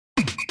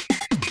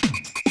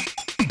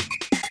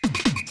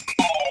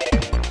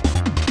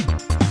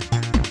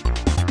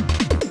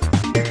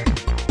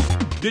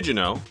Did you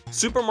know?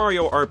 Super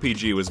Mario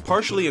RPG was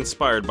partially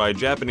inspired by a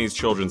Japanese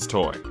children's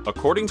toy.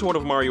 According to one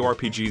of Mario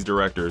RPG's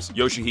directors,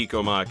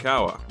 Yoshihiko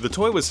Maekawa, the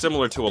toy was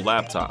similar to a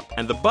laptop,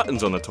 and the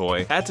buttons on the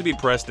toy had to be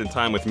pressed in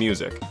time with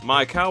music.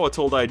 Maekawa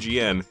told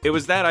IGN, "It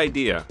was that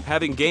idea,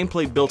 having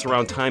gameplay built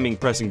around timing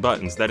pressing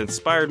buttons, that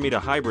inspired me to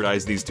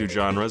hybridize these two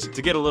genres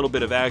to get a little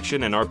bit of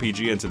action and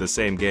RPG into the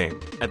same game."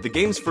 At the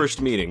game's first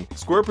meeting,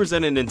 Square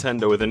presented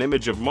Nintendo with an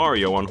image of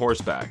Mario on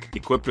horseback,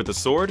 equipped with a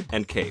sword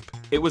and cape.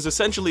 It was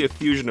essentially a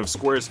fusion of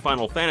Square's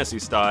Final Fantasy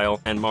style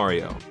and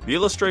Mario. The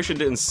illustration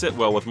didn't sit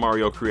well with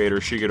Mario creator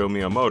Shigeru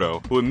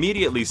Miyamoto, who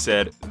immediately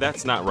said,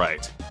 "That's not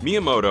right."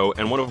 Miyamoto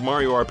and one of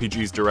Mario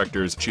RPG's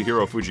directors,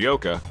 Chihiro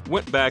Fujioka,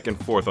 went back and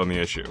forth on the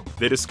issue.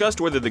 They discussed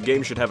whether the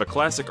game should have a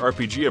classic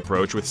RPG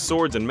approach with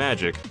swords and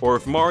magic, or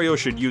if Mario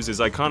should use his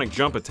iconic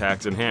jump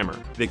attacks and hammer.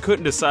 They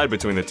couldn't decide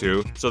between the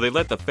two, so they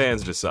let the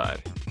fans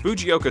decide.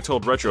 Fujioka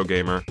told Retro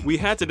Gamer, "We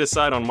had to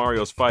decide on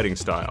Mario's fighting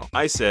style.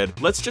 I said,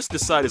 let's just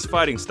decide his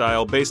fighting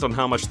style based on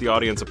how much the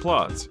audience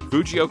applauds."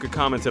 Fujioka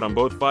commented on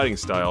both fighting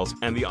styles,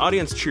 and the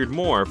audience cheered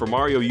more for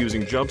Mario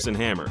using jumps and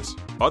hammers.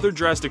 Other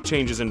drastic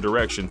changes in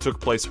direction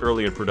took place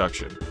early in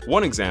production.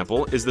 One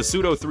example is the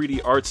pseudo 3D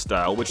art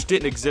style, which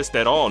didn't exist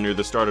at all near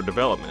the start of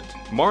development.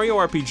 Mario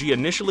RPG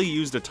initially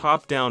used a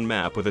top-down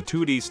map with a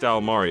 2D style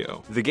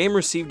Mario. The game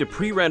received a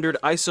pre-rendered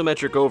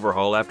isometric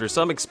overhaul after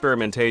some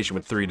experimentation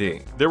with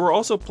 3D. There were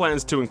also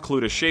plans to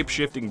include a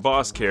shape-shifting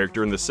boss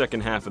character in the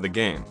second half of the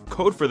game.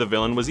 Code for the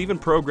villain was even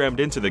programmed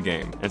into the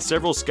game, and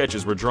several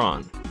sketches were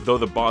drawn. Though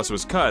the boss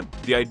was cut,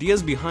 the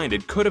ideas behind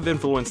it could have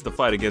influenced the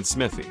fight against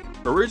Smithy.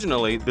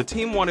 Originally, the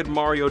team wanted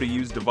Mario to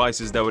use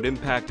devices that would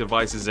impact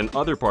devices in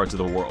other parts of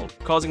the world,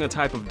 causing a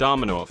type of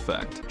domino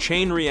effect.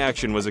 Chain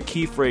reaction was a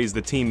key phrase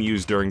the team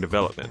used during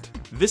development.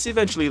 This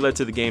eventually led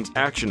to the game's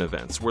action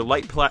events, where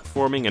light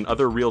platforming and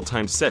other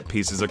real-time set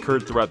pieces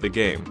occurred throughout the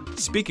game.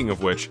 Speaking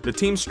of which, the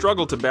team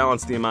struggled to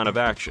balance the amount of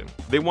action.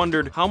 They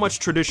wondered how much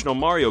traditional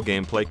Mario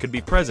gameplay could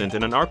be present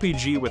in an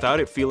RPG without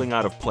it feeling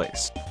out of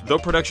place. Though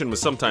production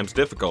was sometimes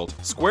difficult,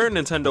 Square and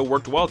Nintendo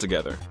worked well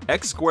together.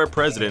 Ex-Square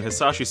president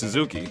Hisashi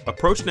Suzuki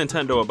approached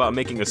Nintendo about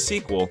making a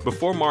sequel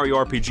before Mario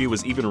RPG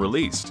was even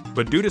released,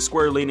 but due to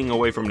Square leaning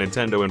away from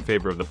Nintendo in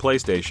favor of the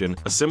PlayStation,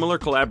 a similar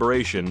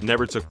collaboration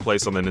never took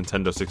place on the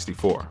Nintendo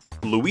 64.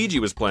 Luigi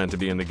was planned to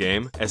be in the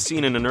game, as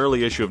seen in an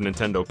early issue of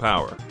Nintendo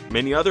Power.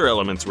 Many other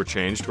elements were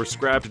changed or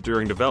scrapped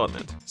during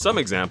development. Some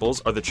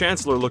examples are the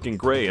Chancellor looking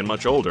gray and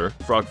much older,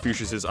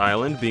 Frogfucius'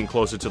 island being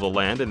closer to the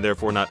land and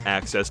therefore not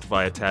accessed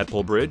via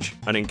Tadpole Bridge,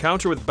 an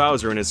encounter with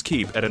Bowser in his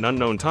keep at an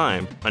unknown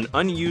time, an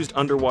unused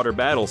underwater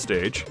battle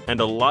stage, and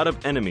a lot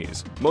of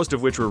enemies, most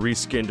of which were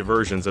reskinned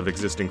versions of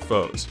existing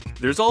foes.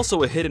 There's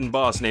also a hidden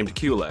boss named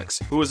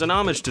Culex, who is an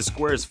homage to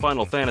Square's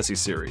Final Fantasy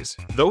series.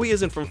 Though he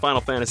isn't from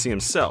Final Fantasy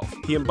himself,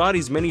 he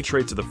embodies many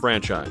traits of the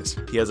franchise.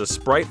 He has a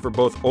sprite for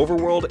both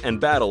overworld and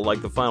battle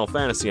like the Final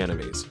Fantasy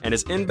enemies, and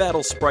his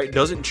in-battle sprite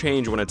doesn't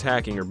change when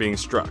attacking or being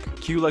struck.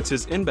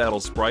 Culex's in-battle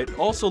sprite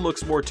also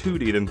looks more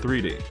 2D than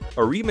 3D.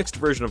 A remixed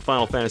version of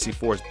Final Fantasy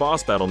IV's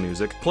boss battle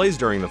music plays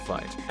during the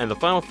fight, and the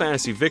Final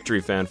Fantasy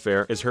victory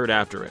fanfare is heard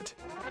after it.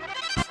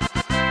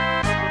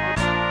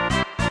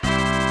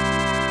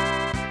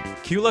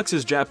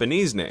 Culex's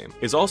Japanese name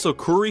is also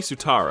Kuri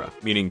Sutara,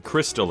 meaning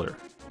crystaller.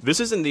 This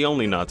isn't the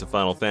only nod to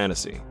Final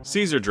Fantasy.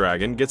 Caesar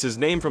Dragon gets his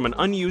name from an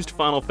unused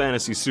Final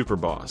Fantasy super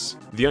boss.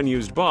 The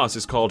unused boss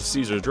is called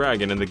Caesar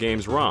Dragon in the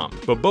game's ROM,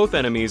 but both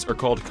enemies are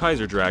called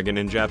Kaiser Dragon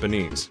in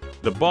Japanese.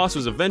 The boss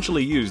was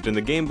eventually used in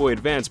the Game Boy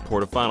Advance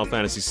port of Final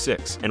Fantasy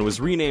VI and was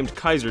renamed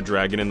Kaiser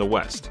Dragon in the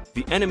West.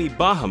 The enemy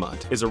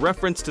Bahamut is a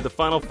reference to the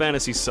Final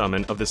Fantasy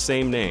summon of the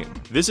same name.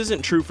 This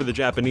isn't true for the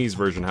Japanese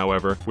version,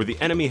 however, where the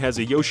enemy has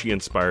a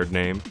Yoshi-inspired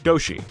name,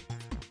 Doshi.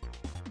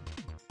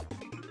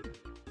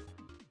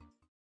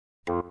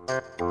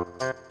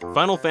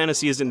 Final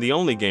Fantasy isn't the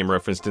only game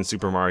referenced in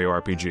Super Mario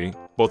RPG.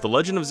 Both The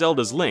Legend of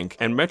Zelda's Link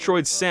and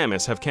Metroid's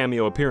Samus have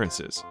cameo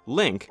appearances.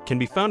 Link can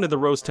be found in the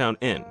Rosetown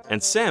Inn,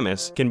 and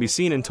Samus can be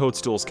seen in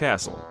Toadstool's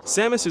castle.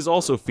 Samus is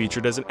also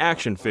featured as an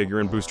action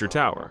figure in Booster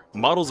Tower.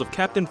 Models of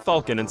Captain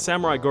Falcon and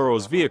Samurai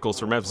Goro's vehicles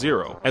from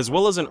F-Zero, as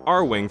well as an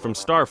R-Wing from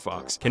Star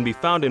Fox, can be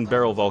found in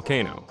Barrel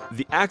Volcano.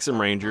 The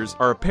Axum Rangers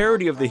are a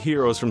parody of the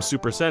heroes from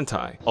Super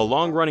Sentai, a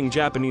long-running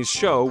Japanese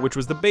show which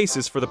was the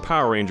basis for the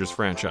Power Rangers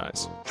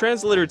franchise.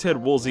 Translator Ted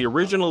Woolsey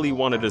originally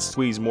wanted to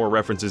squeeze more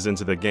references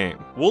into the game.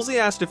 Woolsey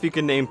asked if he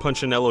could name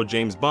Punchinello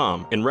James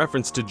Bond in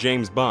reference to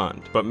James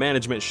Bond, but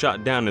management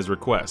shot down his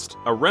request.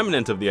 A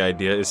remnant of the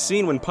idea is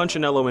seen when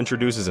Punchinello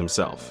introduces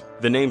himself.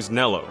 The name's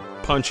Nello,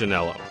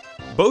 Punchinello.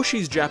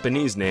 Boshi's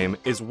Japanese name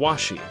is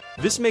Washi.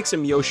 This makes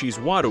him Yoshi's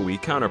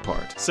Wadui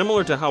counterpart,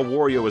 similar to how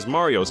Wario is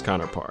Mario's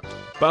counterpart.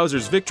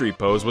 Bowser's victory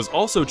pose was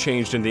also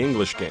changed in the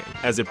English game,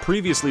 as it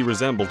previously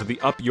resembled the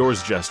up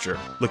yours gesture.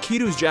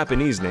 Lakitu's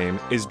Japanese name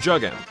is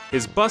Jugem.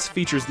 His bus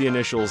features the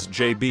initials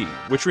JB,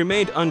 which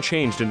remained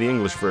unchanged in the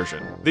English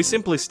version. They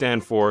simply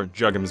stand for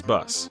Jugem's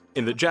Bus.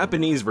 In the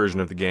Japanese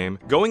version of the game,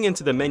 going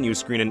into the menu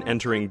screen and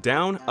entering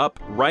down, up,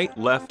 right,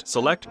 left,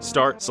 select,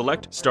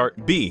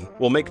 start, B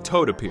will make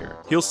Toad appear.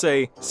 He'll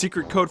say,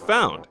 "Secret code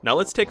found. Now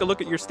let's take a look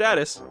at your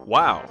status."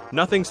 Wow,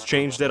 nothing's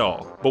changed at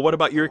all. But what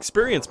about your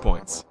experience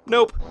points?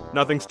 Nope,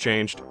 nothing's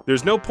changed.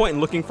 There's no point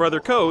in looking for other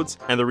codes,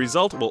 and the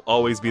result will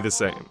always be the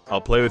same. I'll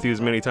play with you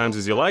as many times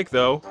as you like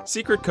though.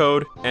 Secret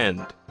code,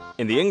 end.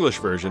 In the English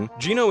version,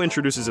 Gino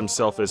introduces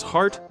himself as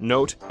heart,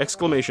 note,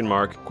 exclamation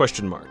mark,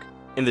 question mark.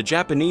 In the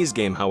Japanese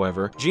game,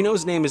 however,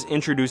 Gino's name is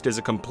introduced as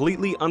a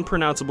completely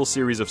unpronounceable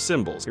series of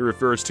symbols he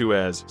refers to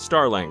as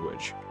Star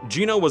Language.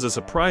 Gino was a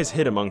surprise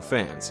hit among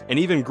fans, and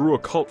even grew a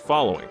cult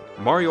following.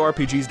 Mario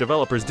RPG's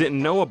developers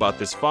didn't know about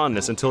this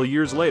fondness until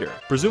years later,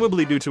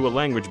 presumably due to a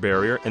language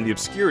barrier and the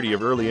obscurity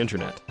of early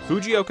internet.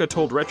 Fujioka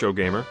told Retro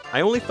Gamer,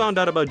 "I only found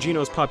out about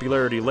Gino's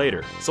popularity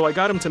later, so I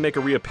got him to make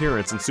a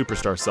reappearance in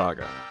Superstar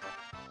Saga."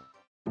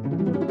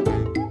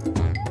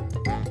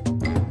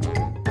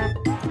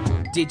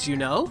 Did you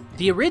know?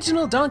 The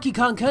original Donkey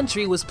Kong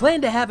Country was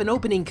planned to have an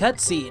opening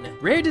cutscene.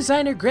 Rare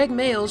designer Greg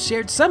Mayles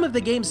shared some of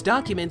the game's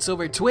documents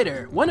over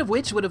Twitter, one of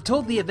which would have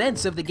told the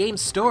events of the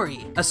game's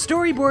story. A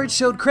storyboard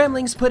showed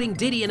Kremlings putting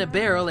Diddy in a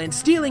barrel and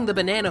stealing the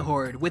banana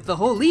horde, with the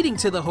hole leading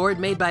to the horde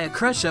made by a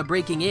Krusha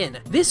breaking in.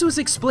 This was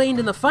explained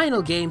in the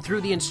final game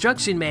through the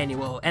instruction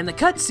manual, and the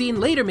cutscene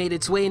later made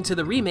its way into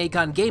the remake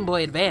on Game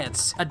Boy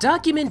Advance. A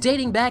document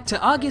dating back to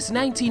August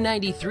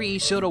 1993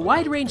 showed a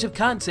wide range of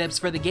concepts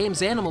for the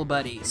game's animal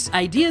buddies.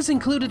 Ideas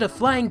included a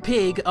flying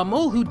pig, a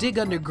mole who'd dig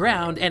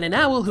underground, and an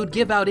owl who'd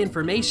give out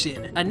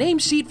information. A name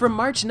sheet from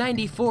March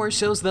 '94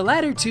 shows the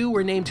latter two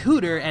were named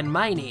Hooter and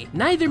Miney.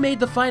 Neither made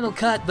the final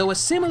cut, though a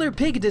similar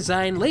pig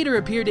design later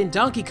appeared in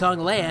Donkey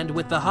Kong Land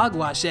with the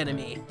hogwash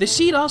enemy. The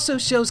sheet also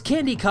shows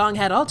Candy Kong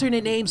had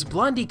alternate names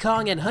Blondie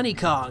Kong and Honey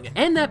Kong,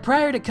 and that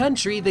prior to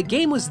Country, the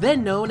game was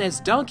then known as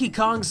Donkey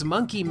Kong's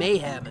Monkey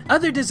Mayhem.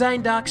 Other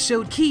design docs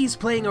showed keys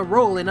playing a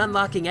role in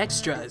unlocking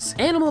extras.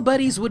 Animal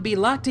buddies would be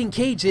locked in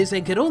cages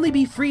and could only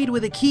be freed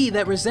with a key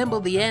that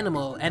resembled the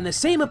animal, and the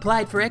same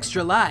applied for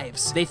extra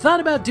lives. They thought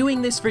about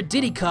doing this for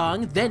Diddy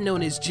Kong, then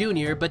known as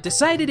Junior, but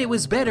decided it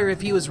was better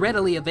if he was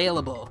readily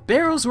available.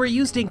 Barrels were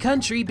used in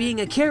Country,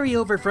 being a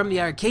carryover from the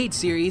arcade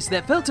series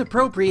that felt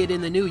appropriate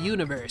in the new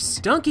universe.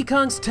 Donkey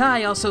Kong's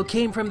tie also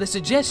came from the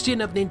suggestion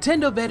of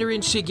Nintendo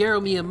veteran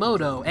Shigeru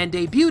Miyamoto and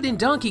debuted in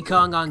Donkey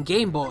Kong on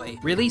Game Boy,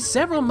 released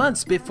several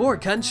months before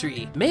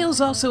Country.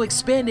 Mayles also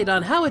expanded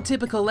on how a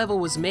typical level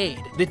was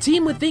made. The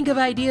team would think of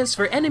ideas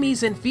for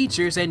enemies and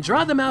features and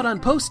draw them out on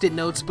post-it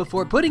notes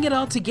before putting it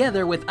all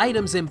together with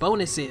items and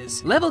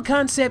bonuses. Level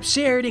concepts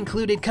shared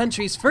included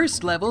Country's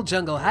first level,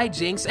 Jungle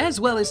Hijinks, as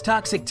well as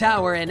Toxic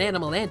Tower and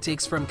Animal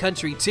Antics from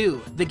Country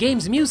 2. The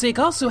game's music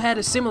also had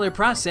a similar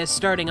process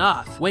starting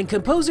off. When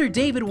composer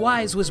David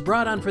Wise was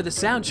brought on for the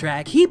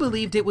soundtrack, he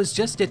believed it was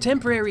just a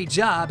temporary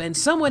job and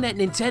someone at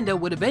Nintendo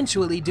would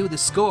eventually do the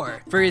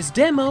score. For his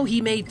demo, he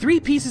made 3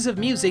 pieces of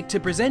music to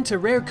present to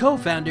Rare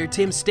co-founder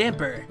Tim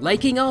Stamper.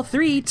 Liking all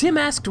 3, Tim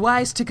asked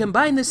Wise to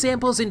combine the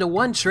samples into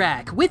one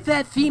track, with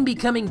that theme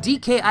becoming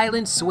DK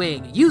Island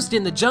Swing, used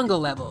in the jungle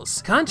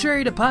levels.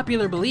 Contrary to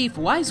popular belief,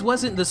 Wise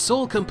wasn't the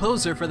sole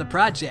composer for the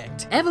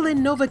project. Evelyn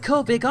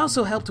Novakovic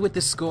also helped with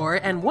the score,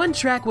 and one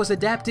track was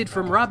adapted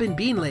from Robin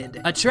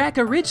Beanland, a track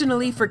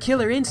originally for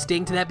Killer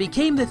Instinct that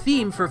became the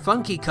theme for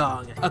Funky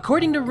Kong.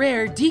 According to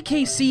Rare,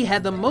 DKC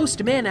had the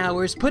most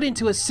man-hours put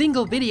into a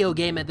single video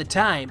game at the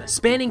time,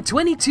 spanning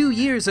 22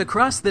 years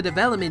across the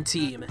development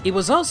team. It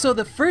was also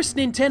the first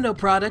Nintendo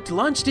product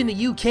launched in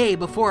the UK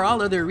before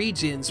all other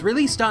regions,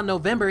 released on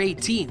November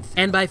 18th,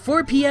 and by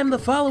 4 p.m. the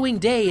following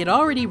day it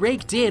already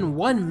raked in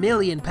 £1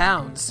 million.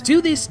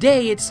 To this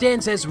day, it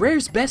stands as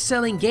Rare's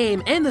best-selling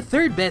game and the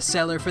 3rd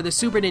bestseller for the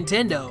Super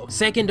Nintendo,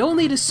 second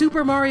only to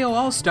Super Mario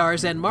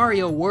All-Stars and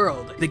Mario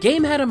World. The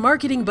game had a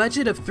marketing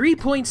budget of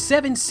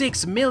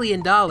 $3.76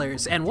 million,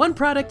 and one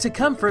product to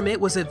come from it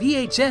was a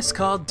VHS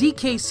called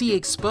DKC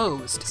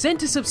Exposed, sent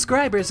to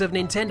subscribers of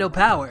Nintendo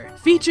Power.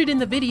 Featured in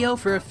the video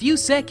for a few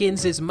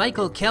seconds is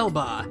Michael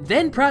Kelbaugh,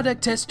 then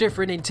product tester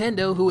for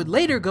Nintendo, who would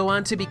later go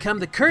on to become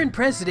the current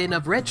president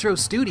of Retro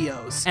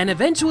Studios, an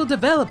eventual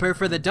developer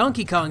for the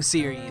Donkey Kong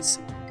series.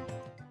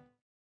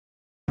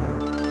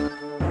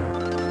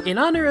 In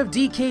honor of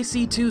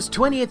DKC2's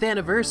 20th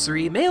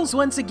anniversary, Mayles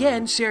once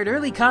again shared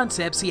early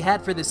concepts he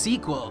had for the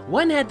sequel.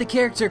 One had the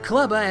character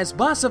Clubba as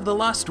boss of the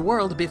Lost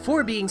World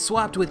before being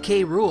swapped with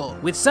K. Rool,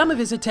 with some of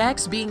his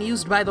attacks being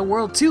used by the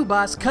World 2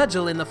 boss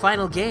Cudgel in the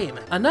final game.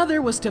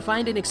 Another was to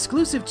find an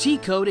exclusive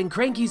cheat code in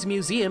Cranky's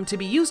museum to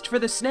be used for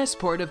the SNES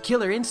port of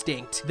Killer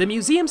Instinct. The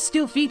museum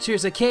still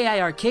features a KI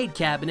arcade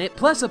cabinet,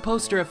 plus a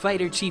poster of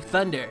Fighter Chief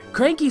Thunder.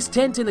 Cranky's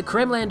tent in the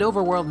Kremland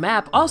overworld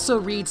map also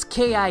reads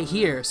KI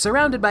here,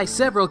 surrounded by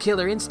several several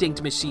Killer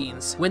Instinct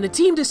machines. When the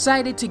team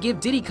decided to give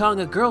Diddy Kong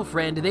a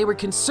girlfriend, they were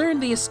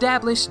concerned the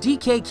established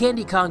DK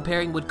Candy Kong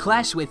pairing would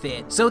clash with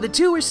it, so the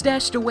two were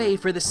stashed away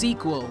for the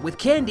sequel, with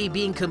Candy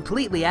being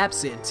completely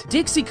absent.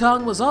 Dixie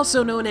Kong was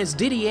also known as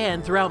Diddy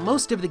Ann throughout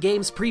most of the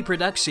game's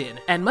pre-production,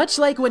 and much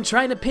like when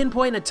trying to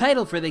pinpoint a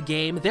title for the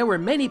game, there were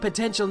many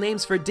potential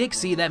names for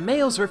Dixie that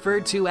males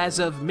referred to as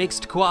of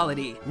mixed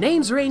quality.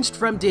 Names ranged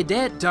from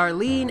Didette,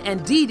 Darlene,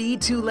 and Dee Dee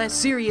to less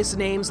serious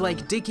names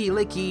like Dicky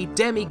Licky,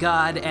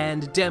 Demigod,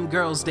 and Dem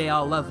Girls They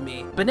All Love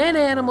Me. Banana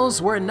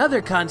animals were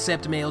another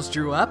concept males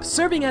drew up,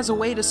 serving as a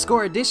way to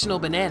score additional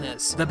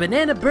bananas. The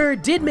banana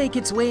bird did make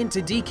its way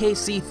into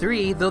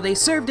DKC3, though they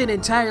served an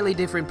entirely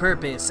different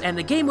purpose, and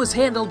the game was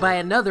handled by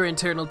another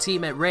internal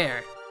team at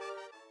Rare.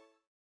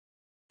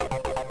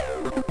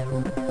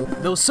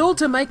 Though sold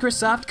to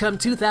Microsoft come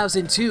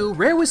 2002,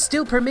 Rare was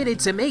still permitted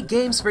to make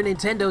games for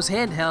Nintendo's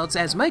handhelds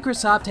as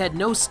Microsoft had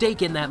no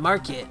stake in that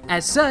market.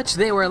 As such,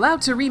 they were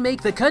allowed to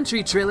remake the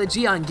Country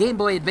trilogy on Game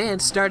Boy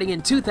Advance starting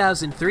in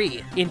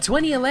 2003. In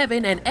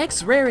 2011, an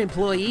ex-Rare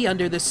employee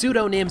under the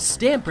pseudonym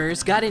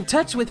Stampers got in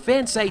touch with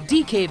fansite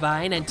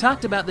DKVine and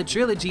talked about the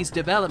trilogy's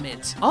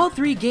development. All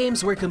three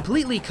games were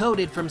completely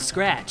coded from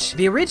scratch.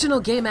 The original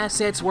game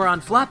assets were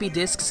on floppy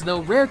disks,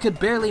 though Rare could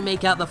barely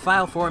make out the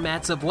file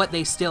formats of what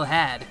they still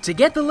had. To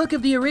get the look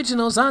of the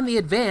originals on the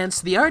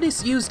Advance, the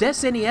artists used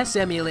SNES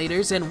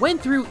emulators and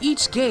went through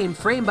each game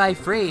frame by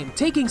frame,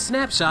 taking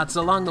snapshots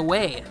along the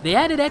way. They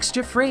added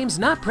extra frames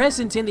not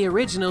present in the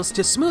originals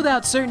to smooth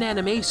out certain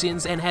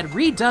animations and had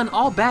redone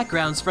all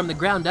backgrounds from the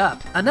ground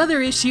up.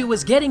 Another issue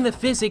was getting the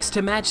physics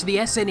to match the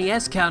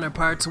SNES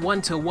counterparts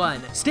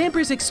one-to-one.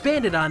 Stampers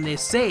expanded on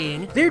this,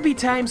 saying, "There'd be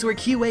times where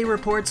QA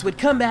reports would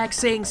come back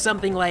saying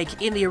something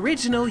like, in the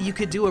original you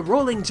could do a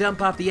rolling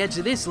jump off the edge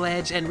of this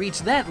ledge and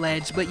reach that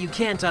ledge, but you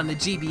can't on the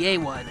GBA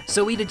one.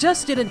 So we'd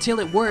adjust it until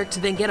it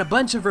worked, then get a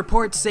bunch of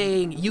reports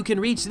saying, you can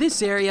reach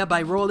this area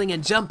by rolling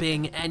and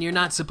jumping, and you're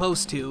not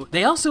supposed to."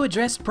 They also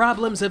addressed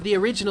problems of the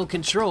original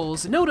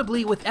controls,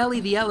 notably with Ellie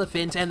the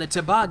Elephant and the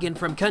toboggan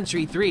from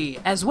Country 3,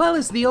 as well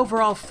as the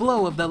overall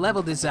flow of the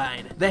level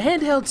design. The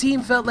handheld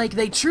team felt like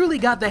they truly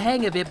got the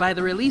hang of it by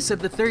the release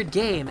of the third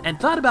game, and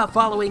thought about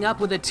following up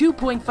with a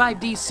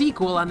 2.5D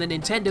sequel on the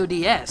Nintendo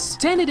DS,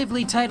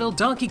 tentatively titled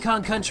Donkey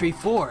Kong Country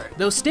 4,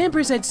 though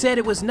Stampers had said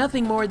it was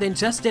nothing more than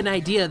just an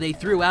idea they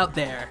threw out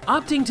there,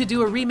 opting to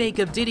do a remake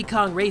of Diddy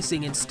Kong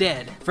Racing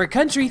instead. For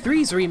Country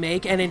 3's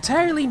remake, an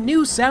entirely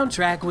new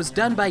soundtrack was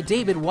done by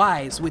David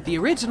Wise, with the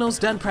originals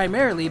done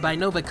primarily by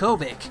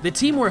Novakovic. The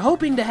team were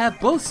hoping to have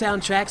both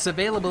soundtracks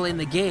available in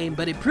the game,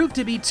 but it proved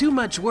to be too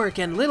much work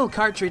and little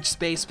cartridge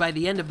space by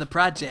the end of the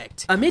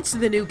project. Amidst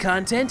the new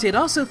content, it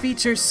also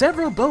features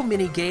several boat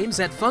mini-games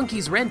at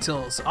Funky's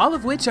Rentals, all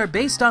of which are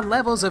based on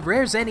levels of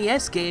Rare's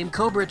NES game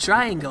Cobra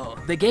Triangle.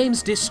 The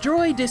games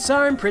Destroy,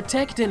 Disarm,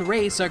 Protect, and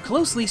Race are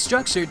closely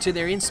structured to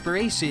their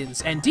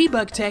inspirations, and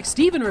debug text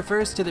even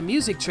refers to the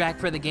music track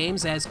for the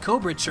games as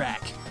Cobra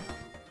Track.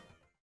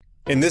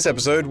 In this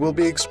episode, we'll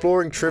be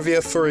exploring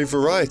trivia for a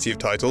variety of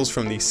titles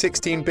from the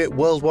 16-bit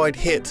worldwide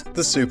hit,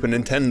 the Super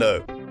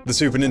Nintendo. The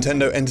Super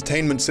Nintendo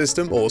Entertainment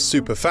System, or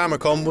Super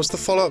Famicom, was the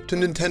follow-up to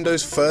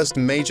Nintendo's first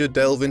major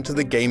delve into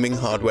the gaming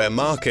hardware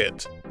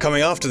market.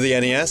 Coming after the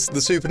NES,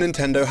 the Super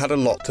Nintendo had a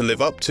lot to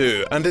live up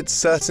to, and it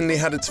certainly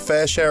had its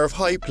fair share of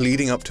hype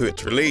leading up to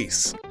its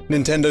release.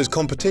 Nintendo's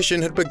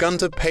competition had begun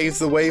to pave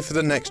the way for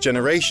the next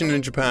generation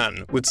in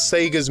Japan, with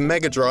Sega's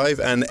Mega Drive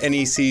and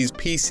NEC's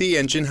PC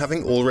Engine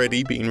having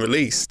already been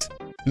released.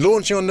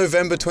 Launching on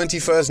November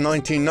 21st,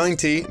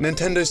 1990,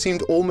 Nintendo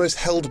seemed almost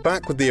held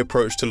back with the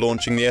approach to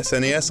launching the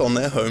SNES on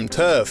their home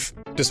turf.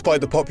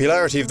 Despite the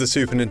popularity of the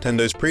Super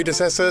Nintendo's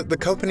predecessor, the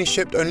company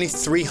shipped only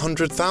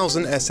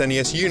 300,000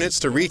 SNES units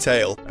to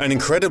retail, an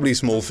incredibly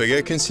small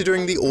figure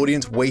considering the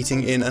audience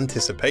waiting in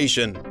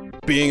anticipation.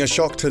 Being a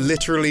shock to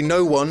literally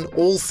no one,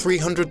 all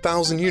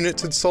 300,000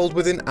 units had sold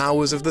within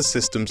hours of the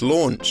system's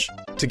launch.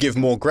 To give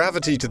more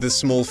gravity to this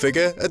small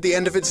figure, at the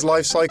end of its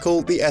life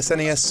cycle, the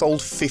SNES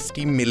sold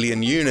 50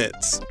 million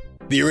units.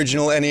 The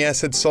original NES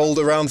had sold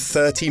around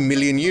 30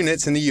 million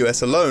units in the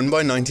US alone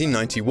by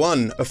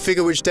 1991, a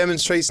figure which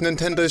demonstrates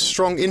Nintendo's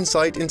strong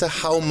insight into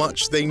how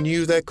much they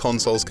knew their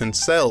consoles can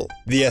sell.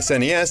 The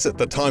SNES, at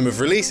the time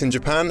of release in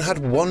Japan, had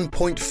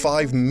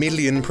 1.5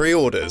 million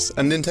pre-orders,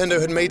 and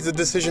Nintendo had made the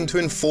decision to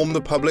inform the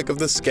public of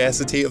the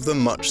scarcity of the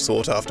much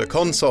sought-after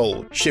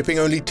console, shipping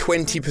only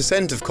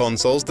 20% of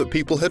consoles that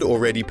people had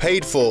already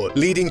paid for,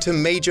 leading to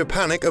major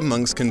panic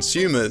amongst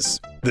consumers.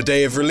 The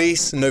day of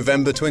release,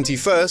 November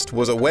 21st,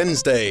 was a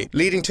Wednesday,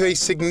 leading to a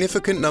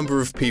significant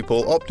number of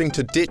people opting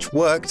to ditch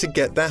work to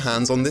get their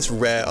hands on this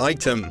rare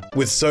item.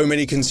 With so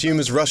many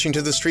consumers rushing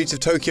to the streets of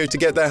Tokyo to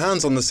get their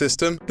hands on the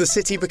system, the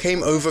city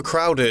became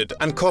overcrowded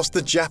and cost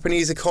the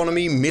Japanese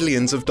economy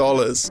millions of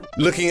dollars.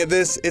 Looking at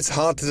this, it's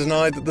hard to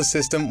deny that the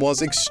system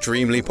was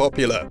extremely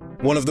popular.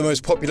 One of the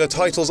most popular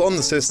titles on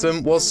the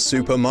system was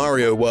Super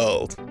Mario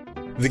World.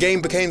 The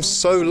game became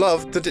so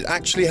loved that it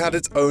actually had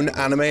its own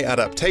anime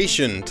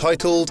adaptation,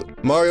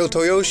 titled Mario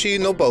to Yoshi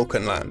no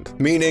Bokenland,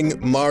 meaning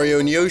Mario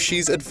and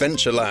Yoshi's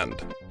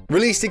Adventureland.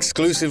 Released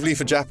exclusively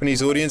for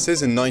Japanese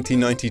audiences in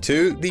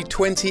 1992, the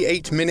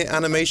 28-minute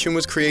animation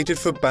was created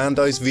for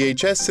Bandai's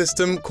VHS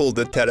system called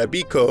the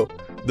Terabiko.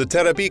 The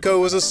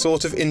Terabiko was a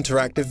sort of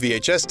interactive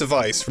VHS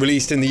device,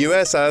 released in the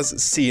US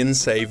as See and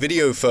Say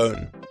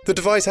Videophone. The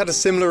device had a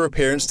similar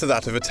appearance to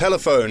that of a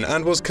telephone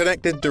and was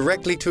connected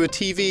directly to a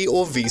TV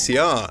or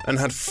VCR and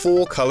had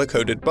 4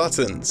 color-coded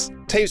buttons.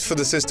 Tapes for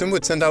the system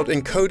would send out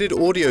encoded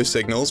audio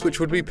signals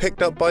which would be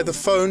picked up by the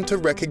phone to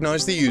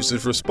recognize the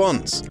user's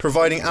response,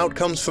 providing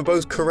outcomes for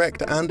both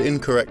correct and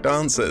incorrect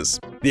answers.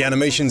 The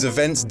animation's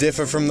events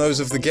differ from those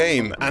of the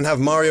game and have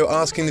Mario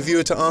asking the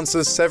viewer to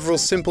answer several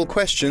simple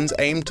questions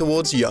aimed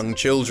towards young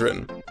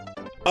children.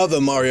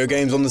 Other Mario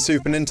games on the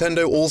Super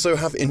Nintendo also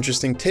have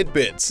interesting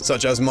tidbits,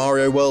 such as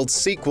Mario World's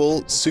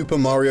sequel, Super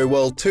Mario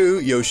World 2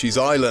 Yoshi's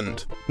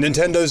Island.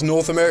 Nintendo's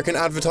North American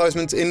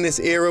advertisements in this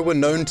era were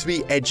known to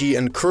be edgy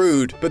and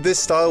crude, but this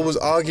style was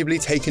arguably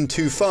taken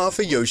too far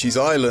for Yoshi's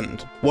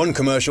Island. One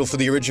commercial for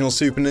the original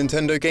Super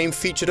Nintendo game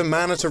featured a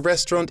man at a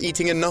restaurant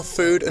eating enough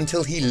food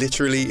until he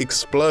literally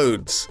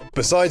explodes.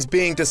 Besides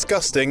being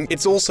disgusting,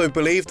 it's also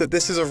believed that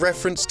this is a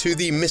reference to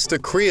the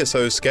Mr.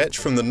 Creosote sketch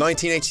from the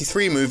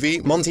 1983 movie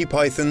Monty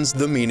Python's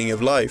The Meaning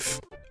of Life.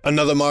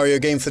 Another Mario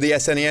game for the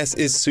SNES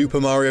is Super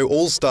Mario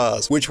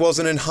All-Stars, which was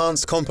an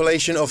enhanced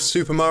compilation of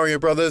Super Mario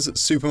Bros.,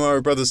 Super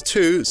Mario Bros.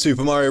 2,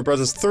 Super Mario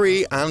Bros.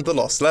 3, and The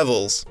Lost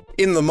Levels.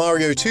 In the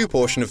Mario 2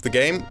 portion of the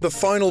game, the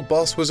final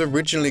boss was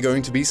originally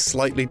going to be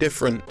slightly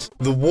different.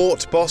 The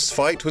Wart boss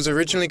fight was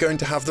originally going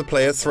to have the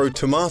player throw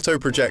tomato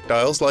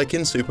projectiles like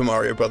in Super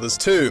Mario Bros.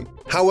 2.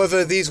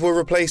 However, these were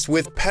replaced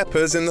with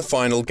peppers in the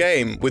final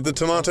game, with the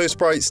tomato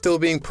sprite still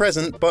being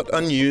present but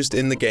unused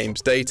in the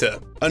game's data.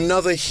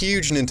 Another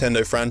huge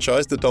Nintendo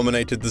franchise that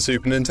dominated the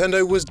Super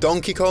Nintendo was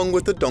Donkey Kong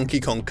with the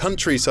Donkey Kong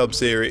Country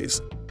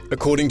sub-series.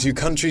 According to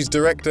Country's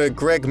director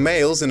Greg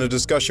Mayles in a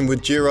discussion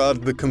with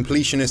Gerard the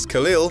completionist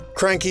Khalil,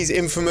 Cranky's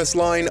infamous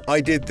line, "I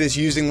did this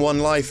using one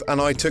life and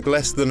I took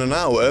less than an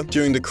hour,"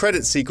 during the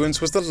credits sequence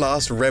was the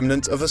last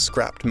remnant of a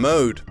scrapped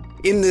mode.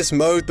 In this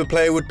mode, the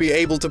player would be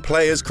able to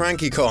play as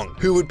Cranky Kong,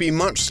 who would be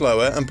much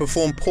slower and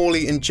perform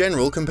poorly in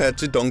general compared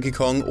to Donkey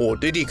Kong or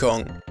Diddy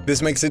Kong.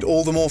 This makes it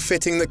all the more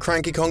fitting that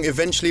Cranky Kong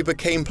eventually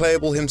became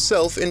playable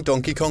himself in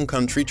Donkey Kong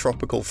Country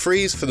Tropical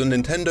Freeze for the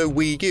Nintendo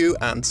Wii U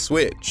and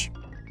Switch.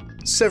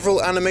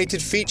 Several animated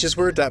features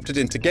were adapted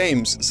into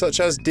games, such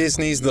as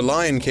Disney's The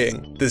Lion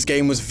King. This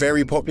game was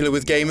very popular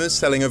with gamers,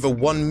 selling over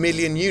 1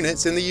 million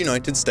units in the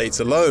United States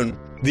alone.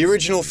 The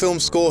original film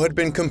score had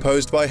been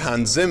composed by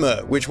Hans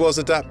Zimmer, which was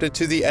adapted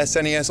to the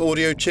SNES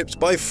audio chips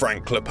by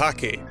Frank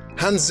Klepacki.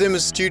 Hans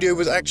Zimmer's studio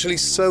was actually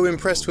so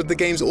impressed with the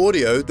game's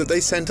audio that they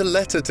sent a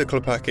letter to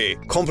Klepacki,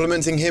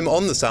 complimenting him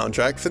on the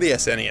soundtrack for the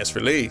SNES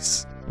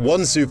release.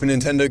 One Super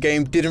Nintendo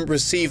game didn't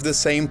receive the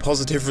same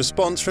positive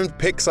response from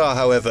Pixar,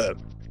 however.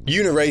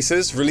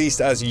 Uniracers,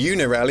 released as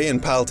Unirally in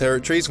PAL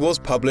territories, was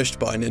published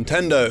by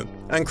Nintendo,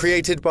 and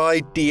created by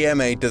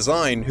DMA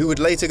Design, who would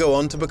later go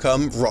on to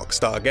become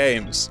Rockstar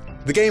Games.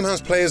 The game has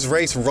players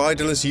race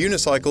riderless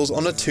unicycles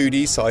on a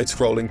 2D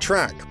side-scrolling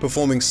track,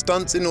 performing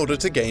stunts in order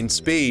to gain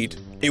speed.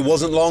 It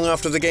wasn't long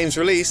after the game's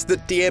release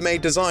that DMA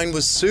Design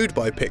was sued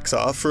by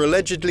Pixar for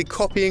allegedly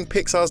copying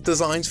Pixar's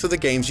designs for the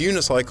game's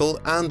unicycle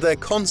and their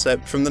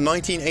concept from the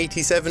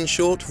 1987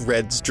 short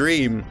Red's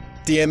Dream.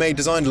 DMA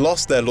Design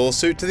lost their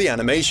lawsuit to the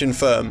animation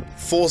firm,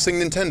 forcing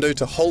Nintendo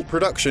to halt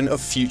production of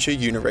future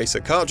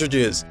Uniracer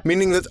cartridges,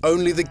 meaning that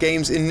only the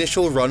game's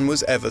initial run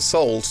was ever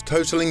sold,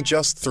 totaling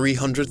just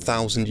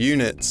 300,000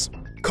 units.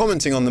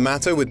 Commenting on the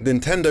matter with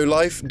Nintendo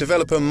Life,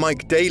 developer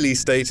Mike Daly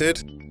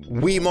stated,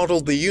 "We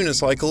modeled the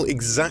unicycle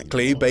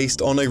exactly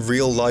based on a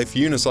real-life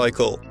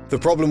unicycle. The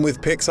problem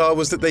with Pixar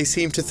was that they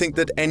seemed to think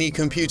that any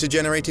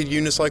computer-generated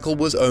unicycle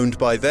was owned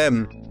by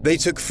them. They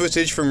took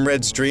footage from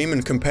Red's Dream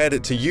and compared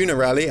it to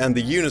Unirally, and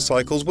the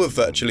unicycles were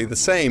virtually the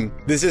same.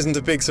 This isn't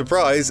a big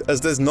surprise,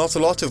 as there's not a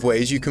lot of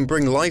ways you can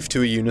bring life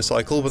to a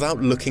unicycle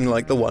without looking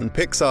like the one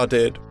Pixar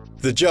did."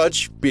 The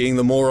judge, being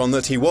the moron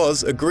that he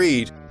was,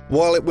 agreed.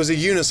 While it was a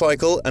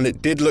unicycle and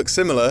it did look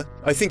similar,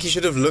 I think he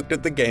should have looked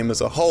at the game as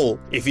a whole.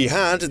 If he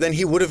had, then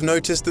he would have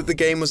noticed that the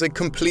game was a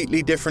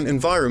completely different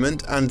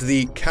environment and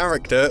the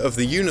character of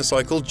the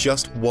unicycle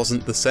just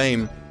wasn't the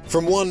same.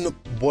 From one,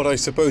 what I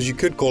suppose you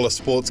could call a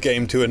sports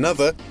game, to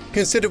another,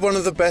 considered one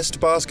of the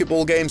best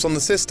basketball games on the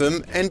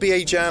system,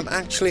 NBA Jam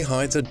actually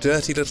hides a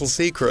dirty little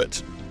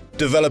secret.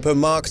 Developer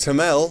Mark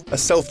Tamel, a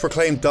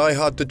self-proclaimed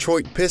die-hard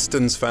Detroit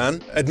Pistons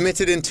fan,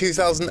 admitted in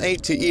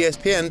 2008 to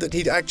ESPN that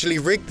he'd actually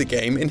rigged the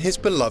game in his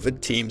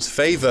beloved team's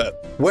favor.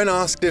 When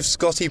asked if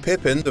Scottie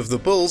Pippen of the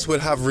Bulls would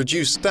have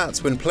reduced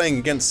stats when playing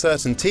against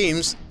certain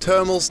teams,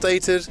 Tamel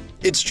stated,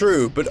 "It's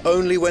true, but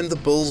only when the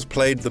Bulls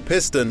played the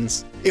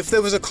Pistons. If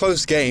there was a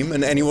close game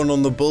and anyone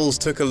on the Bulls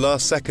took a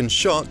last-second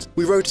shot,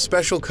 we wrote a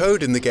special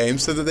code in the game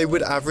so that they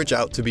would average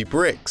out to be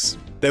bricks.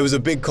 There was a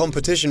big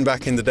competition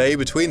back in the day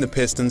between the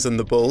Pistons and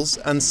the Bulls,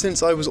 and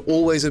since I was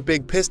always a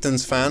big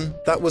Pistons fan,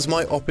 that was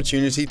my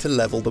opportunity to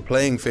level the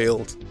playing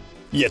field."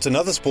 Yet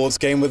another sports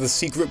game with a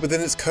secret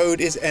within its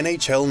code is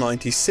NHL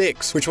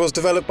 96, which was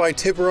developed by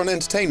Tiburon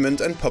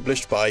Entertainment and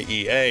published by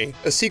EA.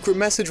 A secret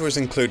message was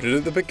included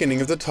at the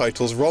beginning of the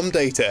title's ROM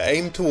data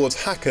aimed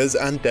towards hackers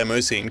and demo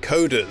scene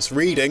coders,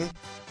 reading,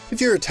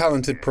 "If you're a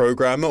talented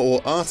programmer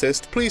or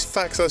artist, please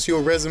fax us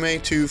your resume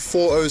to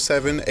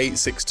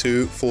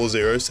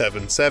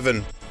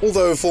 407-862-4077.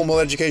 Although formal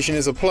education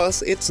is a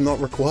plus, it's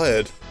not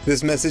required."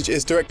 This message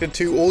is directed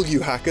to all you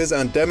hackers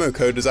and demo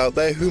coders out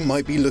there who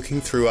might be looking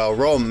through our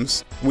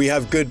ROMs. We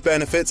have good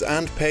benefits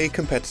and pay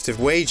competitive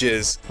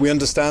wages. We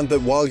understand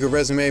that while your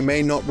resume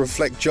may not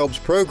reflect jobs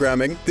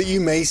programming, that you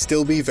may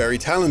still be very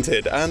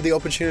talented and the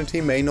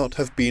opportunity may not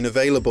have been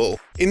available.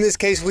 In this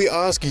case, we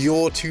ask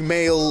you to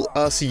mail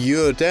us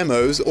your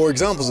demos or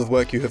examples of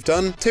work you have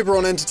done.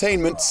 Tiburon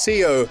Entertainment,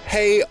 CO,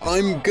 "Hey,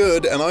 I'm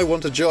good and I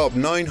want a job,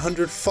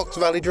 900 Fox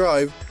Valley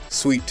Drive,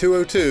 Suite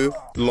 202,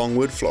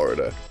 Longwood,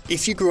 Florida."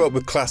 If you grew up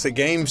with classic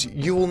games,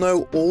 you will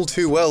know all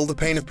too well the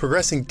pain of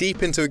progressing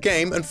deep into a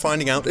game and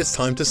finding out it's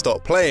time to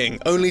stop playing,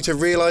 only to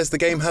realize the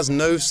game has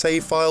no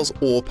save files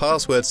or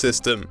password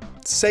system.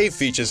 Save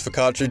features for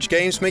cartridge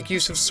games make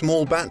use of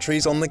small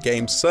batteries on the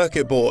game's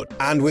circuit board,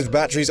 and with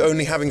batteries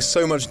only having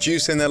so much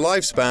juice in their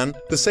lifespan,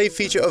 the save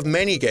feature of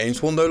many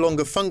games will no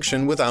longer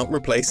function without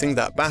replacing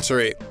that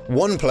battery.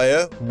 One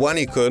player,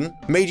 Wani-kun,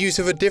 made use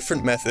of a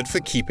different method for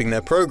keeping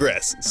their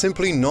progress,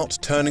 simply not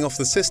turning off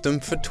the system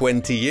for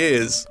 20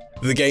 years.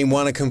 The game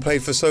Wani-kun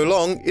played for so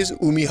long is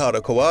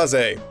Umihara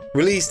Kawase,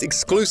 released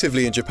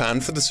exclusively in Japan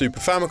for the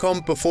Super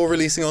Famicom before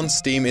releasing on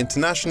Steam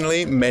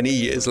internationally many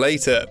years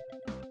later.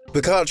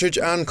 The cartridge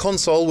and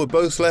console were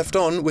both left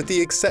on, with the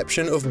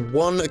exception of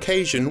one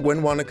occasion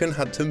when Wani-kun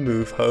had to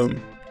move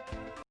home.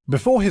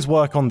 Before his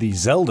work on the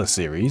Zelda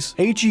series,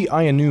 Eiji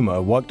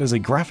Ayanuma worked as a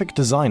graphic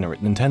designer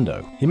at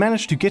Nintendo. He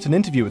managed to get an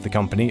interview with the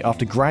company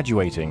after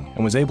graduating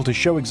and was able to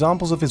show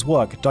examples of his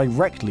work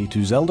directly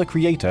to Zelda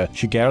creator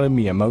Shigeru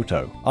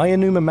Miyamoto.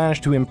 Ayanuma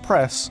managed to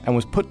impress and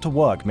was put to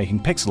work making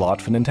pixel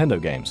art for Nintendo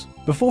games.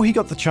 Before he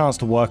got the chance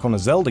to work on a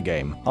Zelda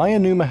game,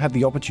 Ayanuma had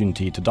the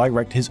opportunity to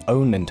direct his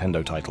own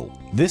Nintendo title.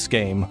 This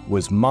game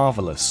was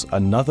Marvelous: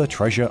 Another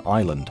Treasure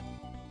Island.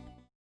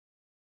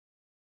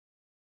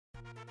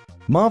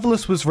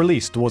 Marvelous was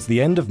released towards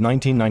the end of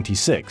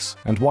 1996,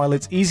 and while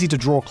it's easy to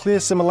draw clear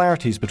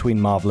similarities between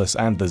Marvelous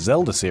and the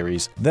Zelda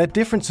series, their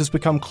differences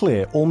become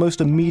clear almost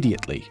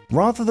immediately.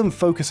 Rather than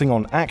focusing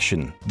on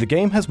action, the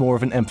game has more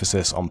of an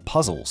emphasis on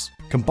puzzles.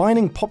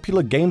 Combining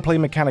popular gameplay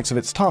mechanics of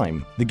its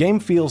time, the game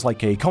feels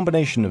like a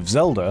combination of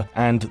Zelda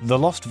and The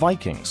Lost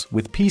Vikings,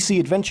 with PC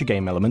adventure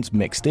game elements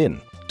mixed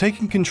in.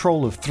 Taking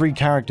control of 3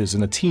 characters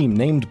in a team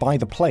named by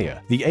the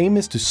player, the aim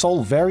is to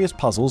solve various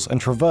puzzles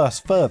and traverse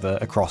further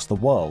across the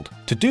world.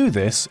 To do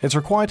this, it's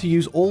required to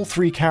use all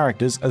 3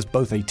 characters as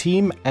both a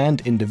team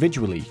and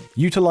individually,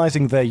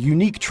 utilizing their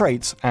unique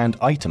traits and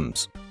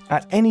items.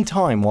 At any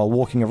time while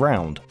walking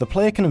around, the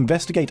player can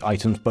investigate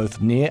items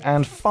both near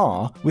and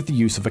far with the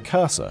use of a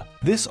cursor.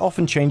 This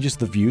often changes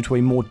the view to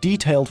a more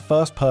detailed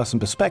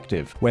first-person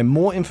perspective, where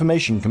more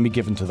information can be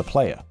given to the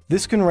player.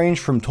 This can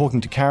range from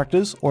talking to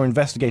characters or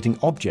investigating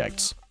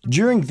objects.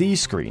 During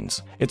these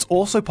screens, it's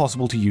also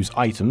possible to use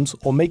items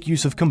or make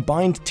use of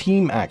combined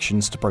team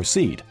actions to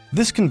proceed.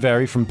 This can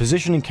vary from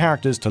positioning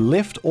characters to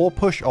lift or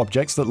push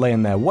objects that lay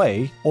in their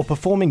way, or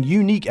performing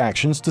unique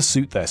actions to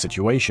suit their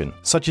situation,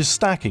 such as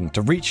stacking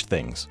to reach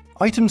things.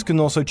 Items can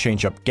also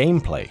change up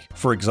gameplay.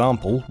 For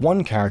example,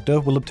 one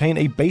character will obtain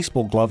a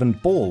baseball glove and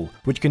ball,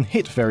 which can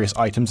hit various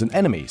items and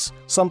enemies,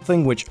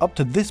 something which up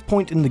to this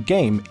point in the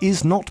game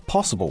is not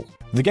possible.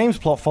 The game's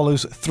plot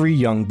follows 3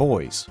 young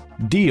boys,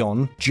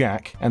 Dion,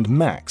 Jack, and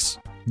Max.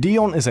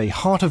 Dion is a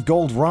heart of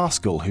gold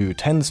rascal who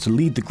tends to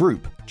lead the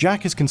group.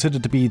 Jack is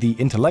considered to be the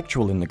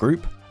intellectual in the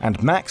group,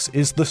 and Max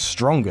is the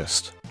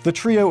strongest. The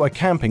trio are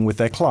camping with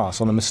their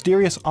class on a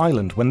mysterious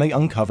island when they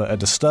uncover a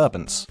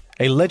disturbance.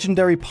 A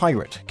legendary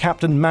pirate,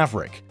 Captain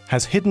Maverick,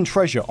 has hidden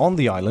treasure on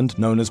the island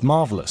known as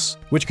Marvelous,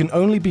 which can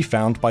only be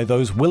found by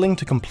those willing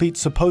to complete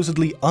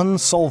supposedly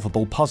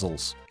unsolvable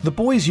puzzles. The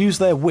boys use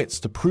their wits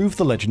to prove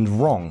the legend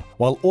wrong,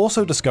 while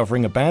also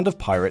discovering a band of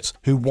pirates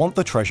who want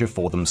the treasure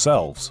for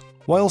themselves.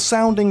 While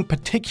sounding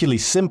particularly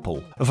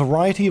simple, a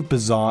variety of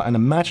bizarre and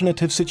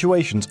imaginative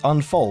situations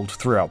unfold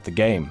throughout the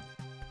game.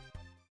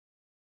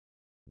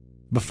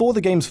 Before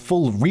the game's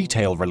full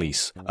retail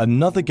release,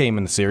 another game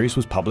in the series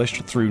was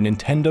published through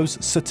Nintendo's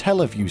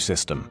Satellaview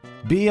system.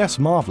 BS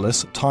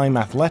Marvelous Time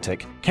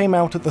Athletic came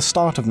out at the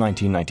start of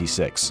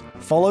 1996,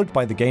 followed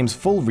by the game's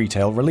full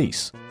retail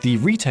release. The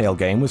retail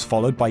game was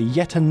followed by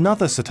yet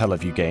another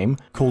Satellaview game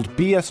called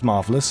BS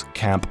Marvelous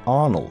Camp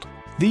Arnold.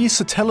 These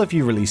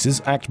Satellaview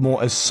releases act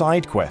more as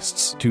side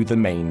quests to the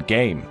main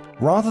game.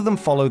 Rather than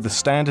follow the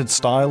standard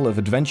style of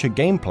adventure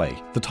gameplay,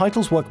 the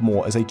titles work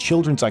more as a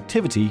children's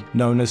activity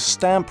known as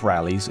stamp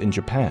rallies in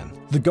Japan.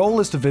 The goal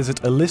is to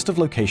visit a list of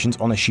locations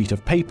on a sheet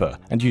of paper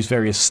and use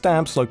various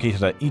stamps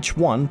located at each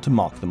one to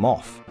mark them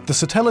off. The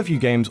Satellaview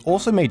games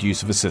also made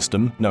use of a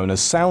system known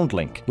as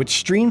SoundLink, which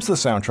streams the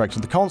soundtrack to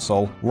the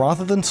console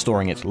rather than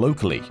storing it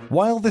locally.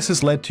 While this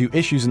has led to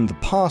issues in the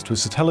past with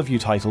Satellaview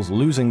titles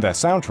losing their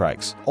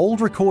soundtracks, old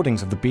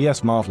recordings of the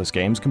BS Marvelous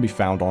games can be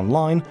found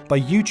online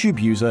by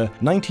YouTube user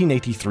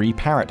 1983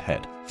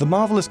 Parrothead. The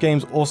Marvelous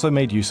games also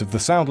made use of the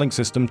SoundLink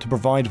system to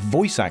provide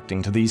voice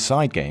acting to these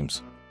side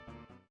games.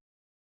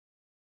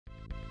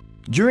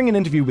 During an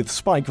interview with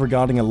Spike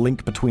regarding A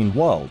Link Between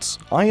Worlds,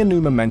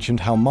 Ayanuma mentioned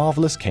how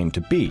Marvelous came to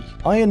be.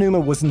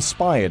 Ayanuma was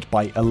inspired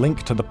by A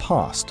Link to the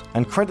Past,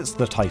 and credits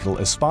the title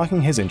as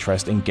sparking his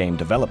interest in game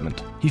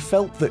development. He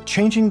felt that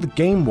changing the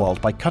game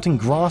world by cutting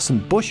grass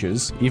and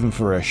bushes, even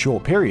for a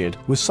short period,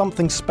 was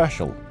something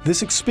special.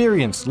 This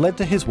experience led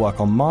to his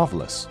work on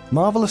Marvelous.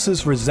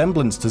 Marvelous's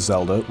resemblance to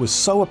Zelda was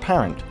so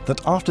apparent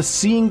that after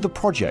seeing the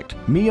project,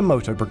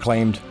 Miyamoto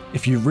proclaimed,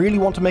 "If you really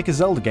want to make a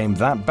Zelda game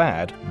that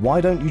bad, why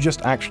don't you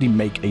just actually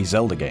make a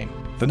Zelda game?"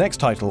 The next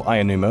title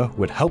Ayanuma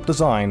would help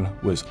design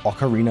was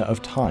Ocarina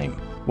of Time.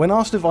 When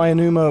asked if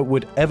Ayanuma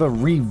would ever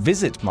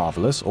revisit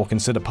Marvelous or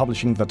consider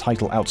publishing the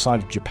title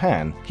outside of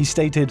Japan, he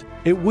stated,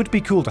 "It would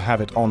be cool to have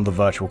it on the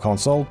Virtual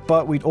Console,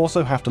 but we'd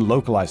also have to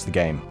localize the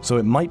game, so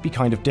it might be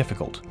kind of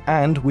difficult.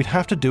 And we'd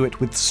have to do it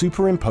with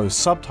superimposed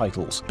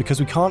subtitles, because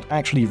we can't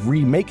actually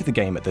remake the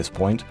game at this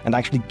point and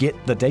actually get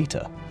the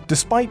data."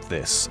 Despite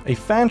this, a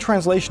fan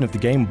translation of the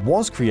game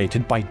was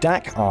created by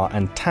Dak-R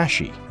and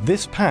Tashi.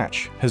 This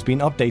patch has been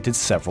updated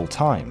several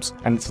times,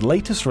 and its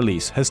latest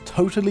release has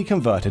totally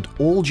converted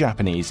all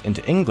Japanese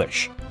into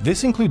English.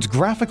 This includes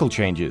graphical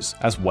changes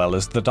as well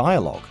as the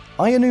dialogue.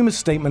 Ayanuma's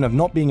statement of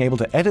not being able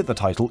to edit the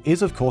title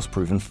is of course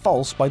proven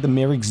false by the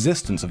mere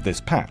existence of this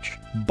patch,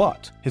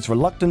 but his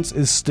reluctance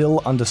is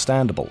still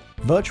understandable.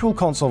 Virtual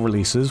Console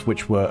releases,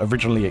 which were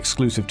originally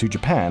exclusive to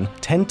Japan,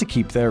 tend to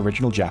keep their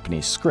original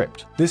Japanese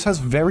script. This has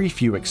very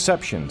few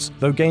exceptions,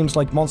 though games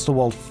like Monster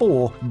World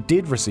 4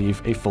 did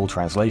receive a full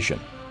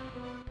translation.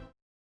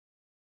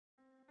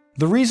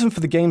 The reason for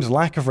the game's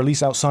lack of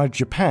release outside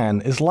Japan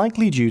is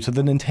likely due to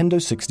the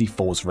Nintendo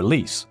 64's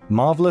release.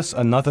 Marvelous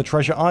Another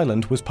Treasure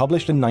Island was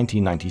published in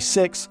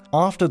 1996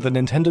 after the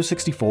Nintendo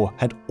 64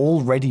 had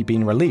already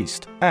been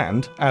released,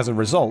 and, as a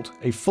result,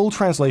 a full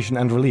translation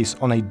and release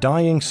on a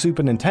dying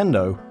Super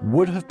Nintendo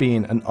would have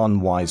been an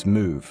unwise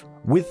move.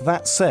 With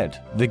that said,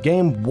 the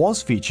game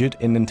was featured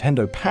in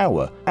Nintendo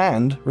Power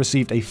and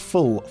received a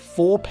full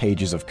 4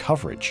 pages of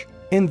coverage.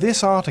 In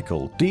this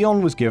article,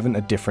 Dion was given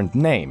a different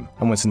name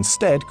and was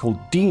instead called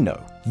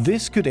Dino.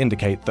 This could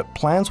indicate that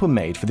plans were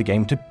made for the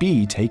game to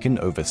be taken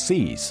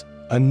overseas.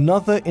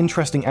 Another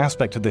interesting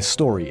aspect of this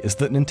story is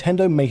that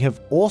Nintendo may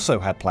have also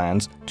had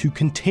plans to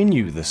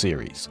continue the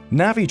series.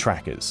 Navi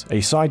Trackers,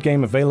 a side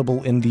game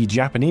available in the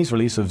Japanese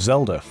release of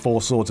Zelda 4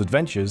 Swords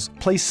Adventures,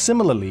 plays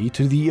similarly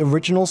to the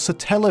original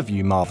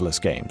Satellaview Marvelous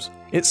games.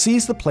 It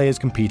sees the players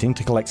competing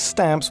to collect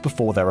stamps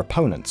before their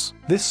opponents.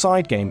 This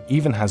side game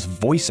even has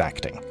voice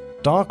acting.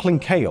 Darkling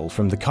Kale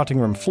from the Cutting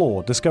Room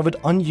Floor discovered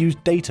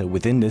unused data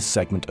within this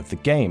segment of the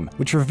game,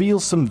 which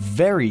reveals some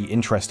very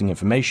interesting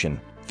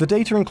information. The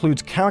data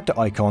includes character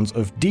icons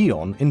of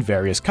Dion in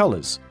various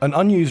colors, an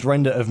unused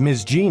render of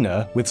Ms.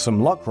 Gina with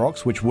some luck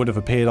rocks which would have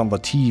appeared on the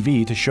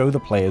TV to show the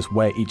players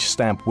where each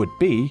stamp would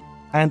be,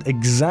 and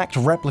exact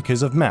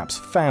replicas of maps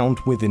found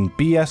within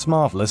BS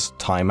Marvelous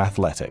Time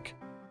Athletic.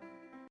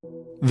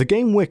 The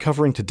game we're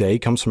covering today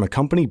comes from a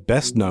company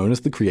best known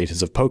as the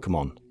creators of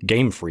Pokemon,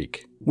 Game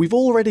Freak. We've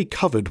already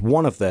covered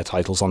one of their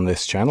titles on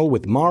this channel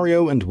with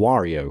Mario and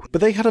Wario, but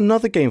they had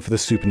another game for the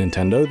Super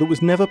Nintendo that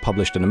was never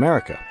published in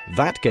America.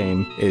 That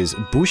game is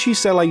Bushi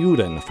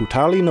Seiyuden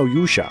Futari no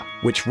Yusha,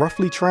 which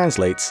roughly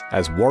translates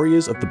as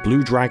Warriors of the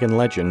Blue Dragon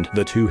Legend,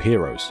 The Two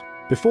Heroes.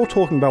 Before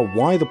talking about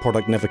why the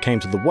product never came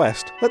to the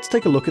West, let's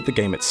take a look at the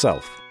game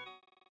itself.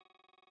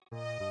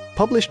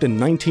 Published in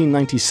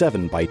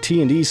 1997 by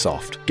T&E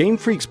Soft, Game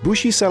Freak's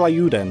Bushi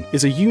Seiyuden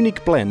is a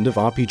unique blend of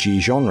RPG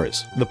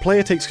genres. The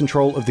player takes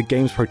control of the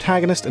game's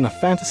protagonist in a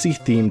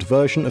fantasy-themed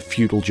version of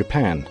feudal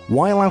Japan.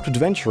 While out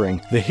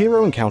adventuring, the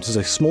hero encounters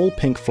a small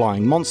pink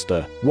flying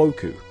monster,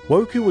 Woku.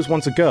 Woku was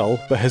once a girl,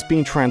 but has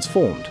been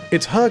transformed.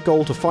 It's her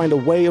goal to find a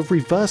way of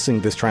reversing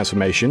this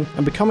transformation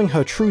and becoming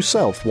her true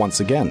self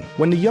once again.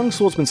 When the young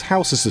swordsman's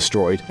house is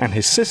destroyed and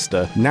his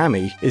sister,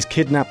 Nami, is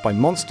kidnapped by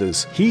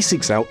monsters, he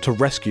seeks out to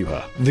rescue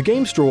her. The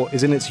game's draw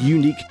is in its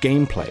unique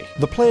gameplay.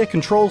 The player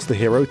controls the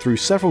hero through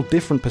several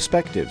different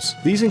perspectives.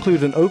 These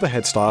include an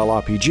overhead-style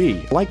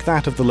RPG, like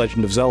that of The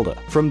Legend of Zelda.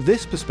 From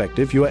this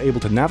perspective, you are able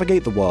to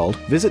navigate the world,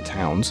 visit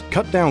towns,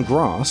 cut down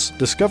grass,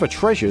 discover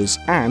treasures,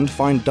 and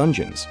find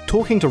dungeons.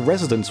 Talking to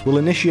residence will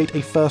initiate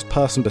a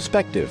first-person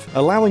perspective,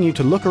 allowing you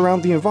to look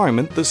around the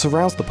environment that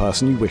surrounds the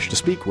person you wish to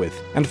speak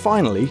with. And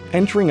finally,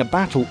 entering a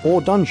battle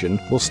or dungeon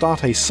will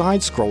start a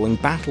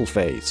side-scrolling battle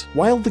phase.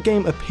 While the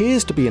game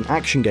appears to be an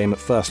action game at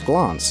first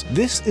glance,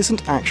 this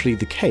isn't actually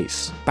the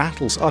case.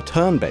 Battles are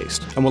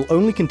turn-based, and will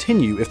only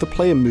continue if the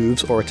player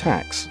moves or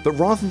attacks. But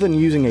rather than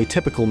using a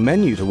typical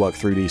menu to work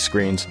through these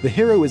screens, the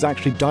hero is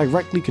actually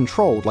directly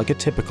controlled like a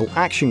typical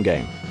action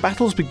game.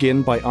 Battles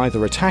begin by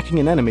either attacking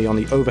an enemy on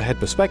the overhead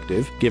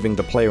perspective, giving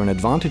the player an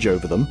advantage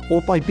over them,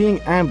 or by being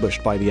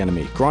ambushed by the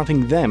enemy,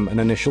 granting them an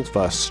initial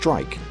first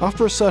strike.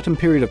 After a certain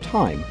period of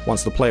time,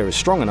 once the player is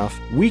strong enough,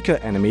 weaker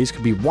enemies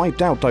can be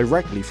wiped out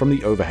directly from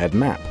the overhead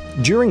map.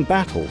 During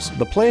battles,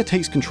 the player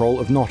takes control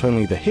of not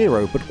only the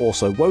hero but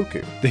also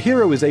Woku. The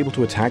hero is able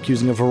to attack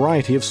using a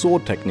variety of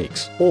sword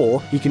techniques,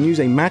 or he can use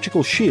a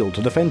magical shield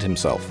to defend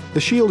himself. The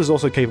shield is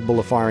also capable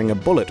of firing a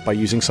bullet by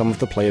using some of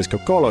the player's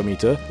Kokoro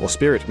meter, or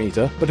spirit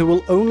meter, but it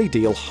will only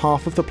deal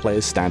half of the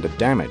player's standard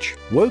damage.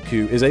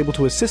 Woku is able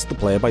to assist the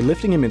player by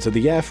lifting him into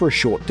the air for a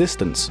short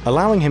distance,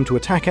 allowing him to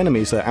attack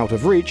enemies that are out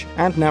of reach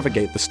and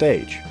navigate the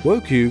stage.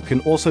 Woku can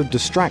also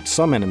distract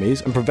some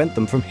enemies and prevent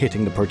them from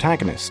hitting the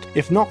protagonist.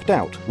 If knocked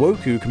out,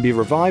 Woku can be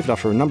revived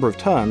after a number of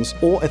turns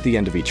or at the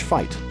end of each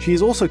fight. She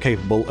is also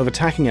capable of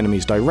attacking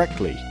enemies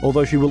directly,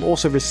 although she will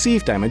also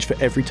receive damage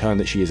for every turn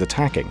that she is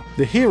attacking.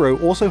 The hero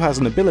also has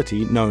an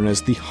ability known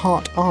as the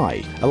Heart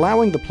Eye,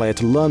 allowing the player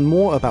to learn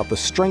more about the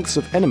strengths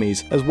of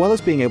enemies as well as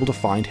being able to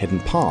find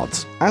hidden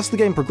paths. As the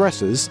game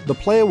progresses, the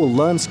player will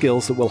learn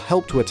skills that will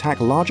help to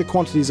attack larger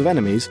quantities of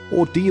enemies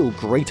or deal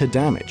greater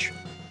damage.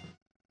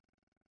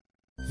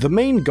 The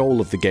main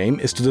goal of the game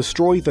is to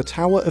destroy the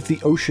Tower of the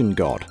Ocean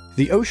God.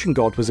 The Ocean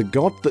God was a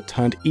god that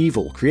turned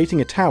evil,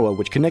 creating a tower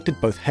which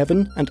connected both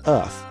heaven and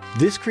earth.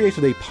 This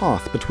created a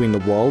path between the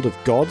world of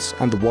gods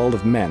and the world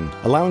of men,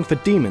 allowing for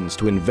demons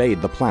to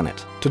invade the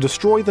planet. To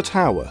destroy the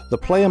tower, the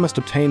player must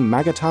obtain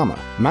Magatama.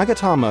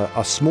 Magatama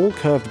are small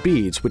curved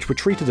beads which were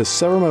treated as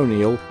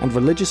ceremonial and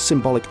religious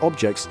symbolic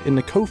objects in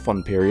the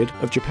Kofun period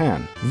of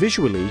Japan.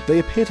 Visually, they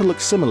appear to look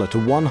similar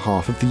to one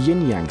half of the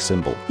yin-yang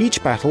symbol.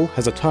 Each battle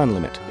has a turn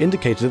limit,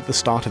 indicated at the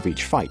start of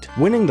each fight.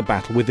 Winning the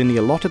battle within the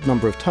allotted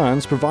number of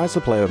turns provides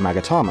the player with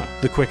Magatama.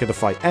 The quicker the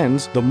fight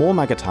ends, the more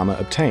Magatama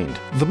obtained.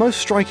 The most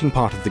striking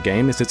part of the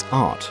game is its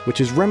art,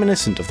 which is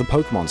reminiscent of the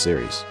Pokemon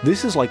series.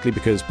 This is likely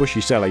because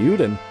Bushi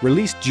Seiyuden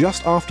released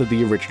just after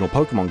the original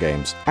Pokemon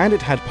games, and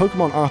it had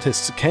Pokemon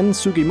artists Ken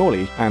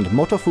Sugimori and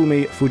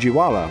Motofumi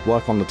Fujiwara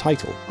work on the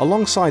title.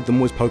 Alongside them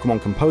was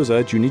Pokemon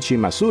composer Junichi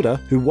Masuda,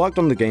 who worked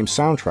on the game's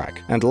soundtrack.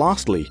 And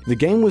lastly, the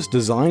game was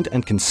designed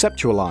and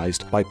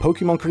conceptualized by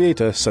Pokemon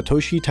creator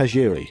Satoshi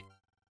Tajiri.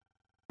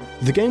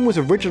 The game was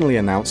originally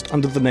announced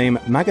under the name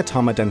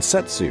Magatama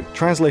Densetsu,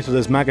 translated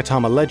as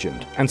Magatama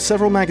Legend, and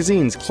several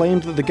magazines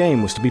claimed that the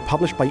game was to be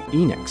published by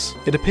Enix.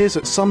 It appears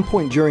at some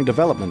point during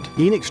development,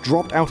 Enix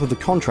dropped out of the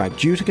contract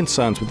due to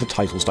concerns with the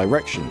title's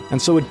direction,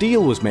 and so a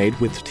deal was made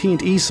with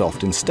T&E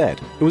Soft instead.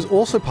 It was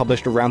also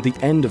published around the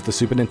end of the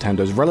Super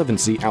Nintendo's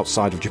relevancy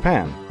outside of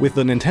Japan, with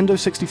the Nintendo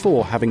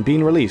 64 having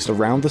been released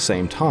around the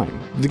same time.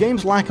 The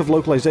game's lack of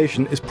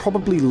localization is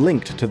probably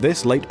linked to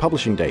this late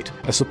publishing date,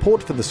 as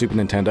support for the Super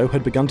Nintendo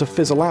had begun to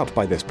fizzle out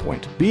by this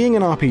point. Being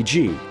an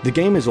RPG, the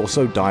game is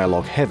also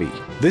dialogue heavy.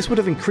 This would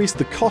have increased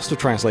the cost of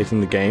translating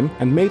the game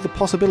and made the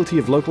possibility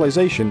of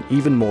localization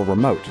even more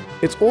remote.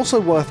 It's also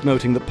worth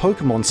noting that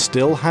Pokemon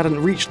still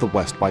hadn't reached the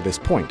West by this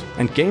point,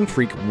 and Game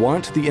Freak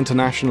weren't the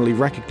internationally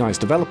recognized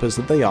developers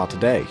that they are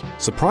today.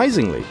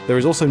 Surprisingly, there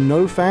is also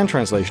no fan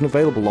translation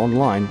available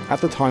online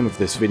at the time of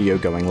this video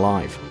going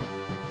live.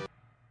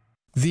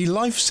 The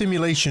life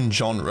simulation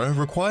genre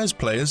requires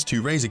players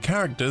to raise a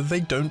character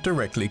they don't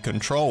directly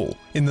control.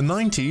 In the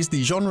 90s,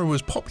 the genre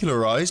was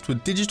popularized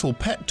with digital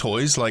pet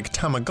toys like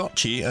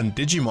Tamagotchi and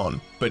Digimon,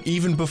 but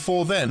even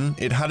before then,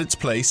 it had its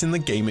place in the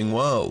gaming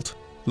world.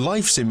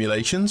 Life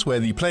simulations, where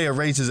the player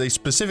raises a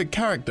specific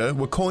character,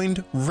 were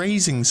coined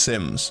raising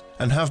sims,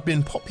 and have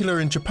been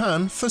popular in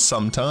Japan for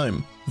some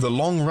time. The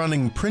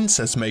long-running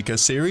Princess Maker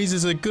series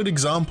is a good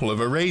example of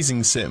a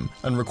raising sim,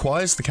 and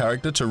requires the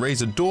character to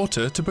raise a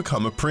daughter to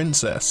become a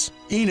princess.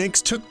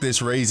 Enix took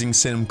this raising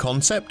sim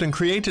concept and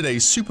created a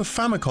Super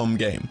Famicom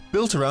game,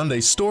 built around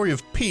a story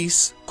of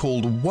peace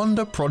called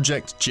Wonder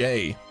Project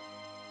J.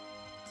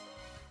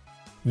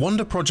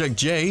 Wonder Project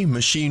J,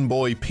 Machine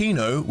Boy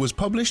Pino, was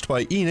published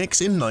by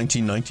Enix in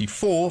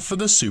 1994 for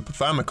the Super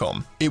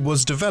Famicom. It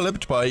was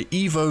developed by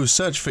Evo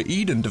Search for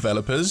Eden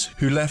developers,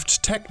 who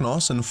left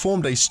Technos and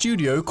formed a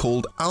studio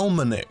called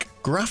Almanic.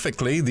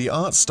 Graphically, the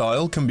art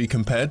style can be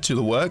compared to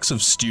the works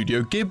of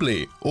Studio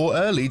Ghibli, or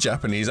early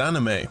Japanese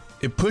anime.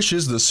 It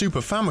pushes the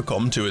Super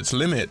Famicom to its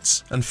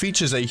limits, and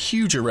features a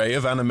huge array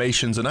of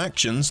animations and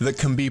actions that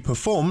can be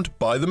performed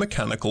by the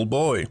mechanical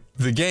boy.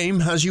 The game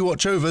has you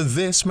watch over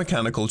this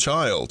mechanical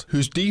child,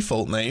 whose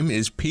default name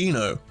is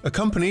Pino,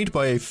 accompanied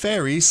by a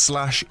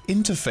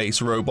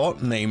fairy/interface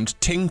robot named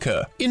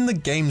Tinker. In the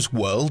game's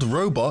world,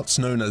 robots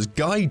known as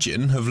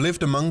Gaijin have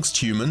lived amongst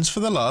humans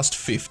for the last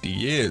 50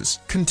 years.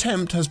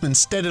 Contempt has been and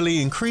steadily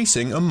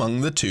increasing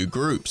among the two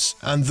groups,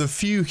 and the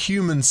few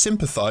human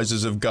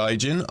sympathizers of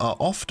Gaijin are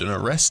often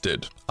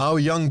arrested. Our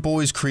young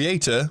boy's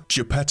creator,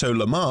 Geppetto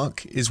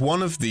Lamarck, is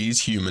one of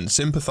these human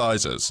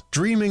sympathizers.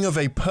 Dreaming of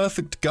a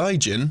perfect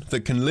Gaijin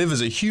that can live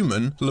as a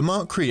human,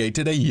 Lamarck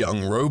created a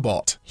young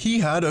robot. He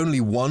had only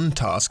one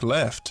task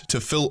left,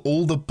 to fill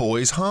all the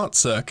boy's heart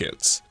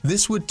circuits.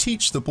 This would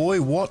teach the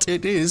boy what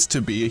it is to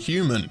be a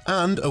human,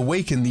 and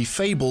awaken the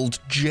fabled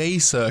J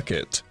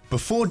circuit.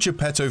 Before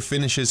Geppetto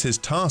finishes his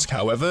task,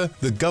 however,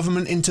 the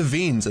government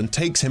intervenes and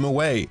takes him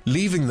away,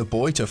 leaving the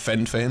boy to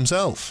fend for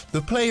himself.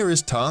 The player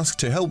is tasked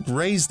to help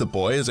raise the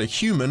boy as a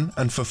human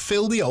and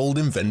fulfill the old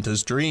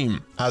inventor's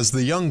dream. As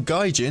the young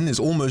Gaijin is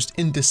almost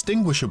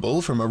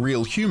indistinguishable from a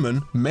real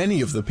human,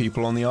 many of the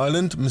people on the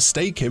island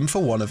mistake him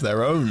for one of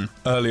their own.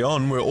 Early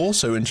on, we're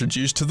also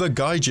introduced to the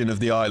Gaijin of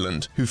the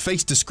island, who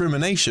face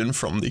discrimination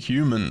from the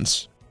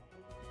humans.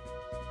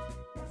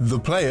 The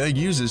player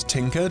uses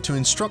Tinker to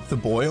instruct the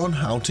boy on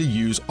how to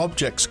use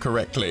objects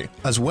correctly,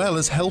 as well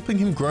as helping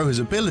him grow his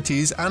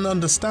abilities and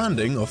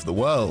understanding of the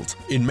world.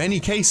 In many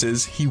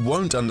cases, he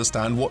won't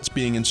understand what's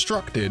being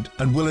instructed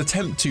and will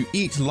attempt to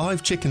eat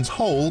live chickens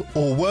whole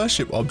or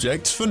worship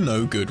objects for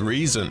no good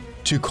reason.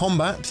 To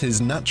combat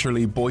his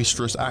naturally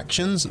boisterous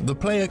actions, the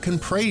player can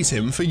praise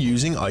him for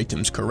using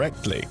items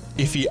correctly.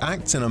 If he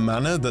acts in a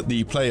manner that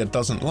the player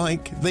doesn't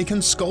like, they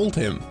can scold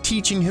him,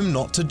 teaching him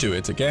not to do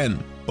it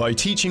again. By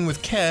teaching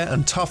with care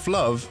and tough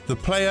love, the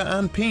player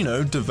and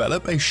Pino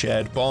develop a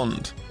shared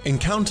bond.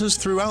 Encounters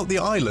throughout the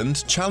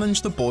island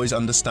challenge the boy's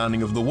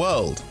understanding of the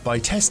world by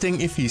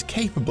testing if he's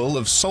capable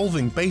of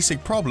solving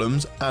basic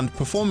problems and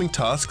performing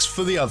tasks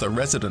for the other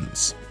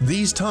residents.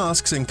 These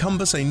tasks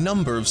encompass a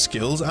number of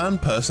skills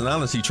and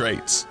personality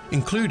traits,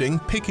 including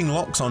picking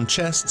locks on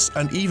chests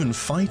and even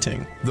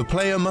fighting. The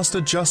player must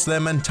adjust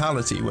their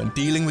mentality when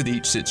dealing with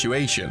each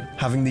situation,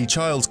 having the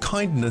child's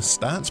kindness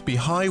stats be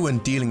high when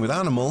dealing with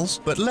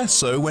animals, but less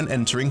so when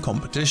entering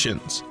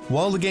competitions.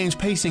 While the game's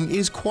pacing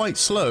is quite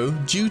slow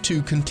due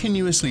to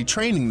continuously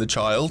training the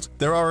child,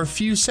 there are a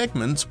few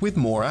segments with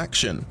more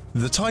action.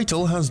 The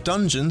title has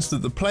dungeons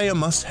that the player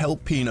must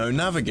help Pino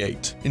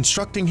navigate,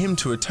 instructing him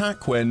to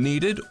attack where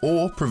needed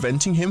or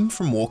preventing him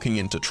from walking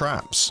into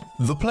traps.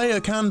 The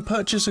player can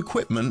purchase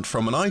equipment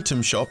from an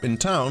item shop in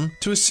town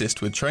to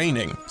assist with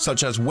training,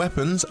 such as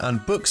weapons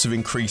and books of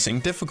increasing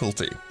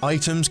difficulty.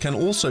 Items can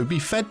also be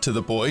fed to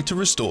the boy to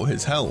restore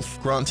his health,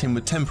 grant him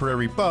with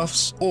temporary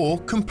buffs, or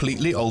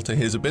completely alter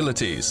his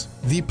abilities.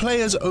 The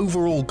player's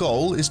overall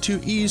goal is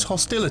to ease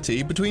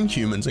hostility between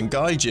humans and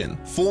Gaijin,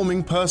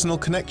 forming personal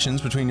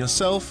connections between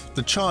yourself,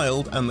 the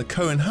child, and the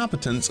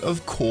co-inhabitants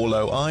of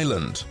Korlo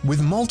Island. With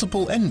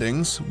multiple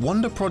endings,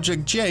 Wonder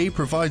Project J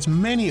provides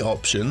many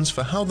options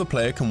for how the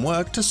player can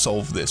work to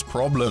solve this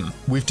problem.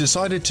 We've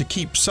decided to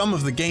keep some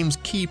of the game's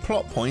key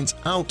plot points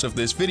out of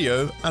this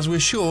video, as we're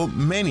sure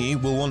many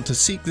will want to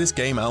seek this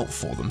game out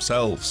for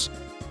themselves.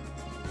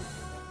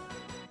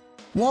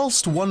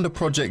 Whilst Wonder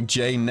Project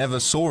J never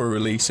saw a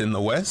release in the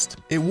West,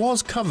 it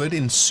was covered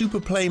in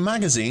Superplay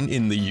magazine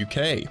in the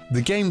UK.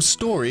 The game's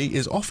story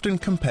is often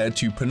compared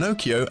to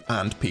Pinocchio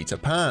and Peter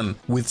Pan,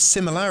 with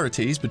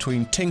similarities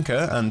between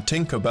Tinker and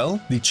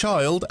Tinkerbell, the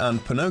child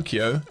and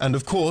Pinocchio, and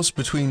of course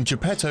between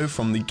Geppetto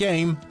from the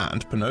game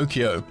and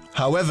Pinocchio.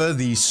 However,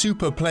 the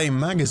Superplay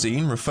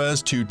magazine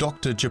refers to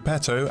Dr.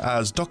 Geppetto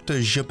as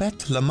Dr.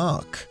 Geppetto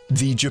Lamarck.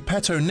 The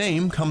Geppetto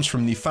name comes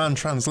from the fan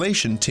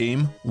translation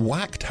team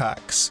Whacked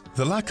Hacks.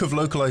 The lack of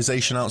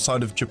localization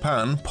outside of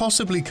Japan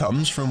possibly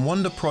comes from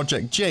Wonder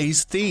Project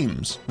J's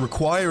themes,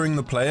 requiring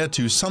the player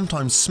to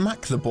sometimes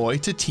smack the boy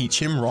to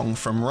teach him wrong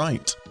from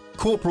right.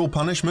 Corporal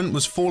punishment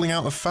was falling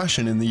out of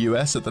fashion in the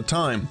US at the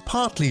time,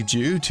 partly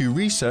due to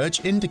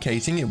research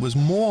indicating it was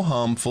more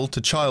harmful to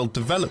child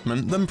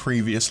development than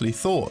previously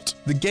thought.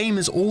 The game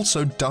is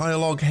also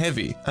dialogue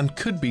heavy and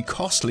could be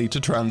costly to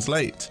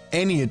translate.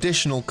 Any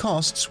additional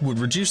costs would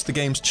reduce the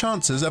game's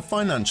chances at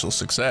financial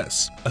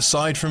success.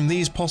 Aside from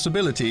these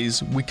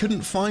possibilities, we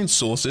couldn't find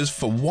sources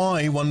for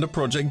why Wonder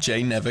Project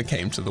J never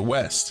came to the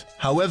West.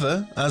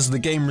 However, as the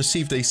game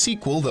received a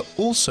sequel that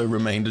also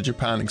remained a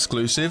Japan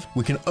exclusive,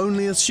 we can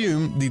only assume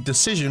the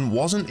decision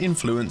wasn't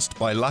influenced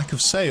by lack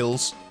of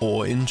sales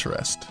or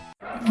interest.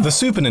 The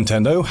Super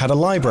Nintendo had a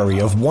library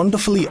of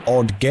wonderfully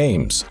odd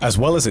games, as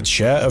well as its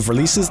share of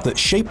releases that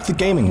shaped the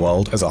gaming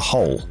world as a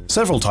whole.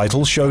 Several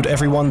titles showed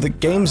everyone that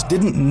games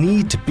didn't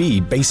need to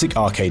be basic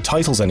arcade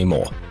titles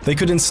anymore. They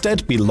could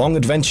instead be long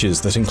adventures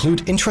that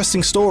include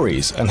interesting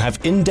stories and have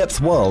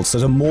in-depth worlds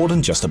that are more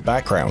than just a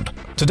background.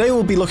 Today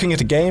we'll be looking at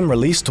a game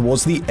released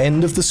towards the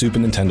end of the Super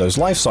Nintendo's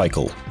life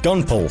cycle,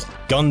 Gunpul: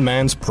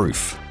 Gunman's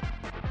Proof.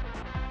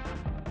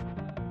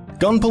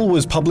 Gunpul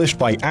was published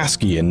by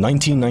ASCII in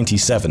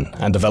 1997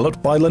 and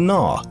developed by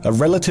Lunar, a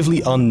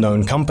relatively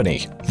unknown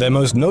company. Their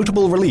most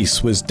notable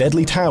release was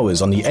Deadly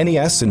Towers on the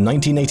NES in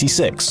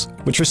 1986,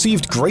 which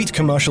received great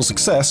commercial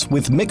success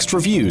with mixed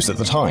reviews at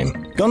the time.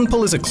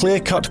 Gunpul is a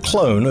clear-cut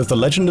clone of The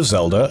Legend of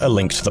Zelda: A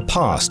Link to the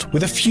Past,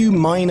 with a few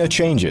minor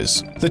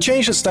changes. The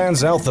change that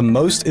stands out the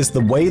most is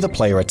the way the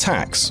player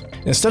attacks.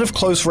 Instead of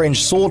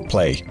close-range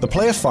swordplay, the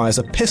player fires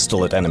a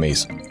pistol at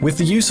enemies. With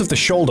the use of the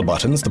shoulder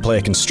buttons, the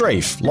player can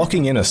strafe,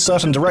 locking in a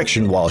certain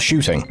direction while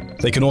shooting.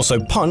 They can also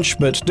punch,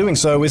 but doing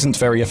so isn't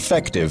very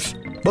effective.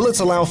 Bullets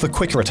allow for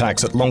quicker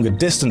attacks at longer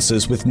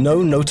distances with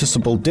no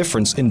noticeable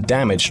difference in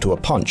damage to a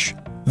punch.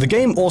 The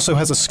game also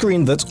has a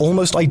screen that's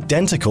almost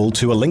identical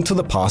to A Link to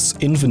the Past's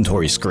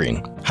inventory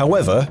screen.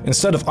 However,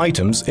 instead of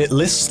items, it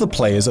lists the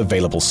player's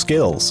available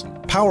skills.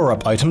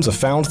 Power-up items are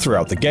found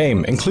throughout the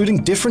game,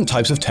 including different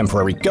types of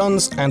temporary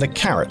guns and a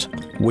carrot.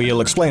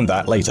 We'll explain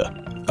that later.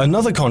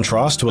 Another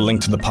contrast to A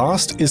Link to the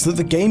Past is that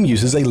the game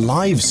uses a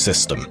lives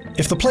system.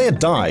 If the player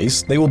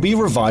dies, they will be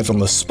revived on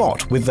the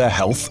spot with their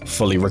health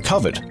fully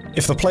recovered.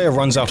 If the player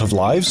runs out of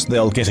lives,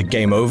 they'll get a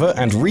game over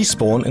and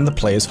respawn in the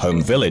player's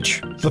home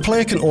village. The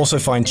player can also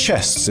find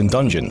chests in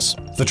dungeons.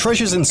 The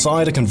treasures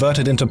inside are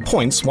converted into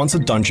points once a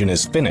dungeon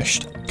is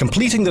finished.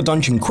 Completing the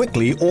dungeon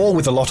quickly or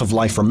with a lot of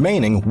life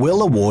remaining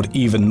will award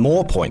even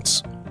more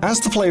points. As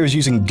the player is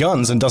using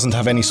guns and doesn't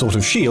have any sort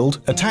of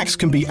shield, attacks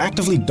can be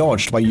actively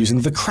dodged by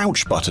using the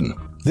crouch button.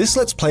 This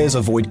lets players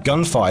avoid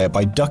gunfire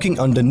by ducking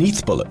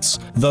underneath bullets,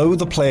 though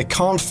the player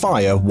can't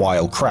fire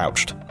while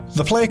crouched.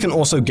 The player can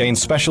also gain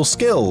special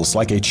skills,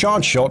 like a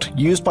charge shot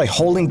used by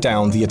holding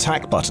down the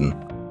attack button.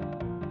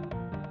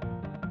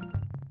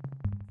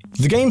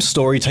 The game's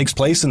story takes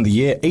place in the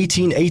year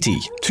 1880.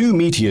 Two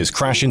meteors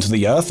crash into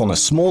the Earth on a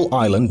small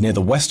island near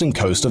the western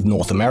coast of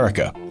North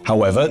America.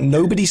 However,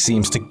 nobody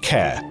seems to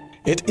care.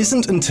 It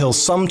isn't until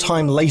some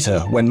time later,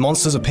 when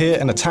monsters appear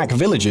and attack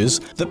villages,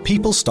 that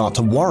people start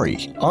to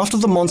worry. After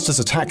the monsters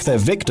attack their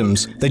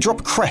victims, they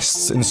drop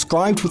crests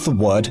inscribed with the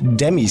word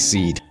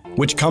Demiseed,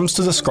 which comes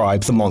to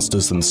describe the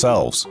monsters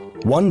themselves.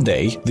 One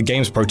day, the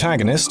game's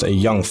protagonist, a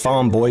young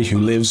farm boy who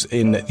lives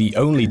in the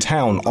only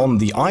town on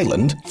the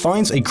island,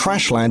 finds a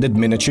crash-landed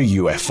miniature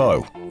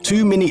UFO.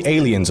 Two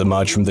mini-aliens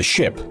emerge from the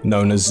ship,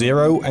 known as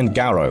Zero and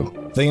Garrow.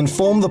 They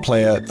inform the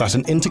player that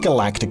an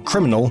intergalactic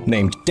criminal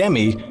named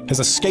Demi has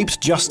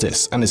escaped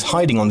justice and is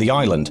hiding on the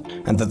island,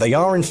 and that they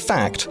are in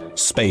fact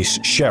space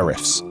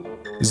sheriffs.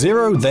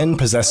 Zero then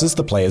possesses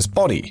the player's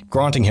body,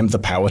 granting him the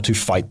power to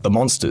fight the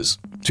monsters.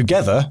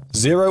 Together,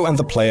 Zero and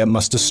the player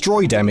must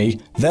destroy Demi,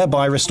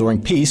 thereby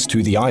restoring peace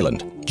to the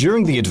island.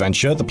 During the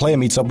adventure, the player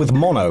meets up with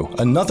Mono,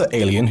 another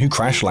alien who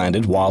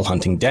crash-landed while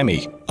hunting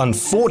Demi.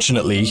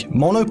 Unfortunately,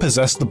 Mono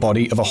possessed the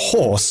body of a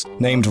horse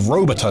named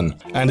Roboton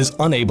and is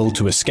unable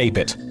to escape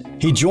it.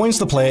 He joins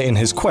the player in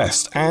his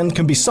quest and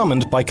can be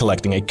summoned by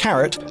collecting a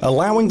carrot,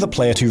 allowing the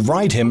player to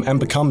ride him and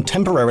become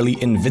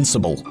temporarily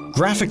invincible.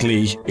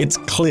 Graphically, it's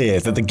clear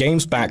that the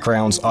game's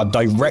backgrounds are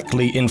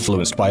directly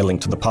influenced by A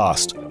Link to the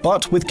Past,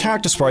 but with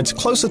character sprites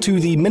closer to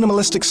the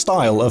minimalistic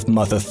style of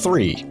Mother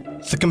 3.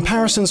 The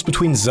comparisons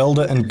between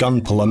Zelda and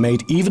Gunpul are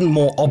made even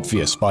more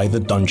obvious by the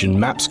dungeon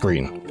map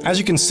screen. As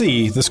you can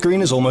see, the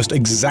screen is almost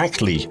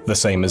exactly the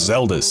same as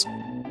Zelda's.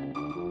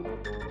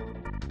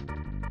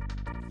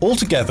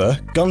 Altogether,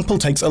 Gunpul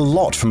takes a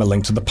lot from A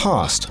Link to the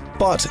Past,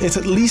 but it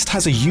at least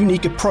has a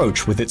unique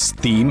approach with its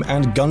theme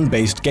and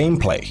gun-based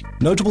gameplay.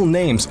 Notable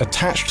names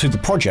attached to the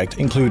project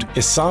include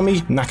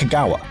Isami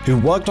Nakagawa, who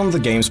worked on the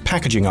game's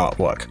packaging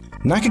artwork.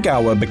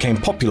 Nakagawa became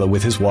popular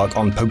with his work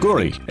on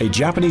Poguri, a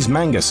Japanese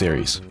manga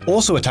series.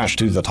 Also attached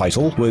to the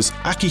title was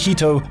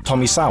Akihito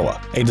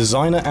Tomisawa, a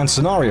designer and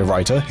scenario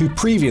writer who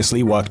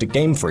previously worked at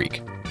Game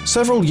Freak.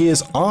 Several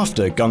years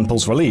after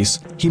Gunpul's release,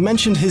 he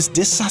mentioned his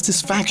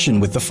dissatisfaction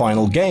with the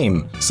final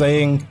game,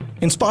 saying,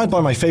 "Inspired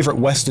by my favorite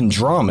Western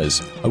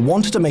dramas, I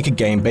wanted to make a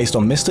game based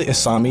on Mr.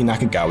 Isami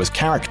Nakagawa's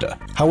character.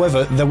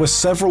 However, there were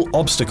several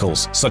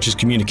obstacles, such as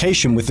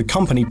communication with the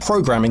company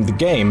programming the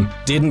game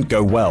didn't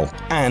go well,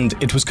 and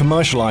it was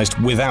commercialized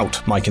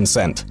without my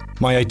consent.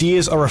 My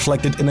ideas are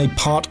reflected in a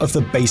part of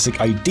the basic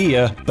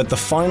idea, but the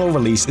final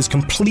release is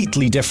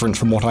completely different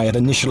from what I had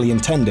initially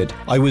intended.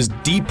 I was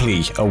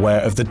deeply aware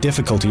of the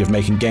difficulty of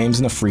making games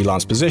in a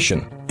freelance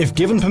position. If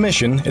given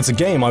permission, it's a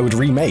game I would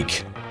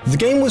remake." The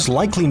game was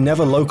likely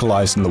never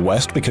localized in the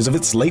West because of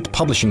its late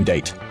publishing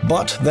date,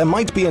 but there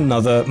might be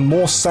another,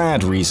 more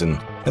sad reason,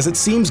 as it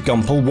seems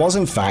Gunpul was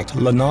in fact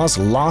Lanar's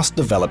last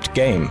developed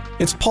game.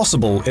 It's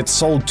possible it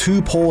sold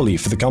too poorly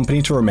for the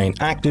company to remain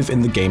active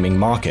in the gaming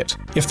market.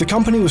 If the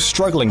company was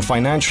struggling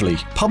financially,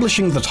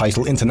 publishing the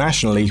title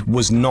internationally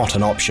was not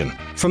an option.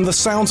 From the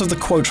sounds of the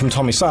quote from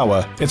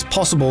Tomisawa, it's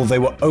possible they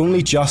were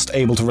only just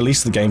able to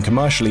release the game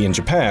commercially in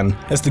Japan,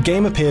 as the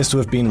game appears to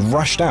have been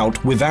rushed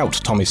out without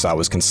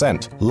Tomisawa's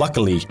consent.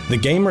 Luckily, the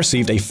game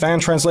received a fan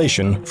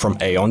translation from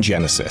Aeon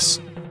Genesis.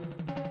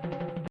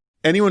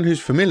 Anyone who's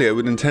familiar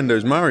with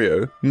Nintendo's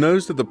Mario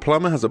knows that the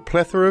plumber has a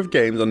plethora of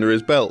games under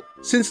his belt.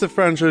 Since the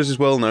franchise is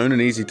well known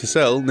and easy to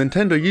sell,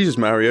 Nintendo uses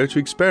Mario to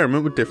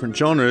experiment with different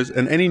genres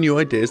and any new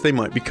ideas they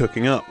might be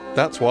cooking up.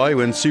 That's why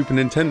when Super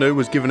Nintendo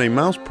was given a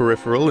mouse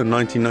peripheral in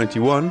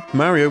 1991,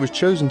 Mario was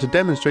chosen to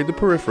demonstrate the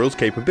peripheral's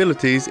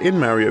capabilities in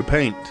Mario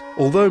Paint.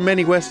 Although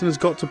many Westerners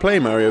got to play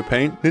Mario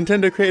Paint,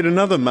 Nintendo created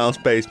another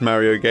mouse-based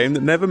Mario game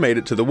that never made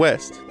it to the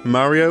West,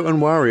 Mario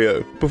and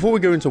Wario. Before we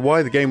go into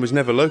why the game was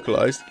never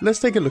localized, let's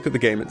take a look at the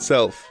game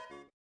itself.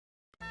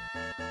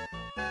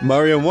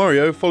 Mario &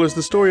 Wario follows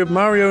the story of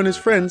Mario and his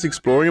friends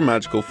exploring a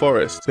magical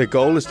forest. Their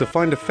goal is to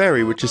find a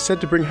fairy which is said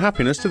to bring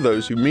happiness to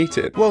those who meet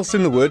it. Whilst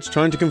in the woods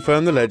trying to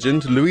confirm the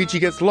legend, Luigi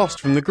gets lost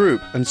from the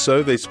group, and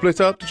so they split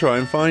up to try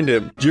and find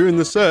him. During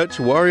the search,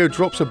 Wario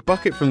drops a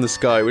bucket from the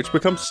sky which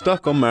becomes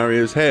stuck on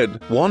Mario's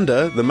head.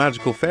 Wanda, the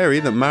magical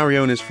fairy that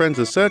Mario and his friends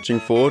are searching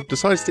for,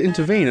 decides to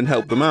intervene and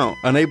help them out.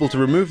 Unable to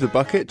remove the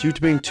bucket due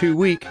to being too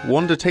weak,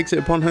 Wanda takes it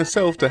upon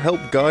herself to help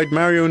guide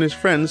Mario and his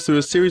friends through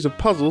a series of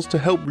puzzles to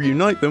help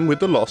reunite them with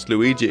the lost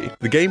Luigi.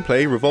 The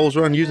gameplay revolves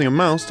around using a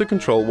mouse to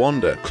control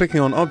Wanda. Clicking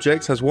on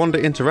objects has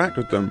Wanda interact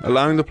with them,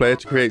 allowing the player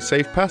to create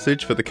safe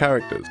passage for the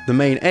characters. The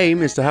main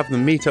aim is to have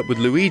them meet up with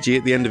Luigi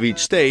at the end of each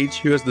stage,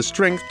 who has the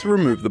strength to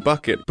remove the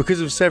bucket. Because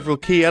of several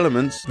key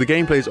elements, the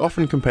gameplay is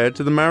often compared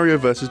to the Mario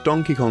vs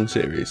Donkey Kong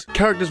series.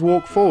 Characters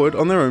walk forward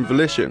on their own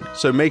volition,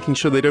 so making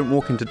sure they don't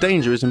walk into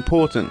danger is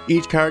important.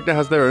 Each character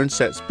has their own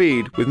set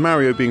speed, with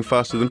Mario being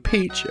faster than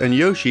Peach and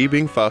Yoshi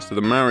being faster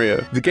than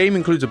Mario. The game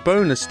includes a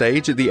bonus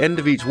stage at the end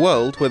of each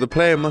world where the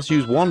player must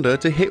use Wanda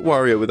to hit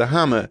Wario with a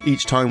hammer.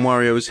 Each time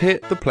Wario is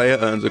hit, the player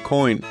earns a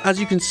coin. As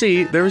you can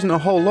see, there isn't a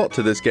whole lot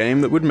to this game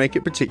that would make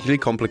it particularly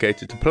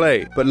complicated to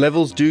play, but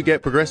levels do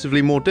get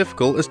progressively more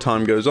difficult as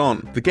time goes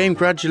on. The game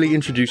gradually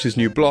introduces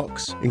new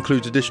blocks,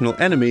 includes additional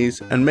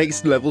enemies, and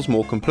makes levels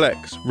more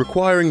complex,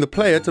 requiring the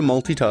player to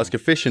multitask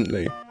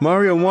efficiently.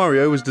 Mario &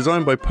 Wario was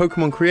designed by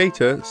Pokemon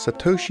creator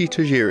Satoshi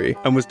Tajiri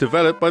and was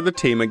developed by the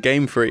team at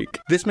Game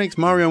Freak. This makes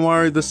Mario &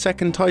 Wario the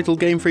second title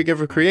Game Freak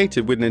ever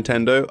created with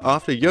Nintendo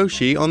after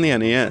Yoshi on the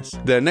NES.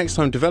 Their next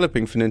time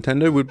developing for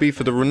Nintendo would be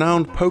for the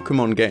renowned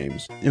Pokemon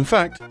games. In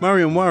fact,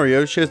 Mario &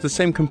 Wario shares the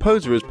same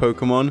composer as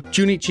Pokemon,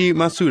 Junichi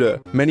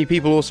Masuda. Many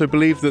people also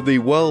believe that the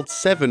World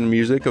 7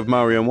 music of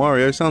Mario &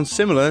 Wario sounds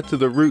similar to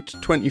the Route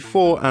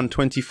 24 and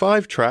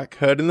 25 track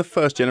heard in the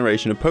first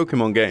generation of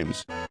Pokemon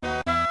games.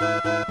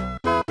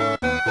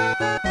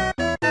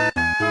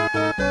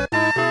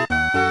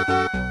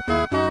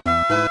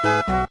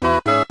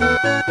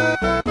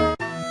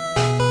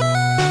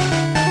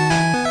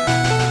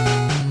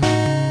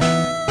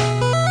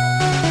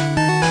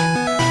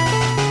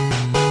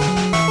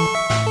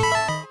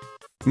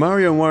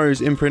 Mario &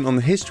 Wario's imprint on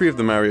the history of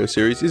the Mario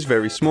series is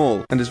very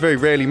small, and is very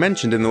rarely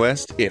mentioned in the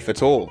West, if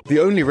at all. The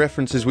only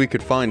references we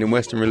could find in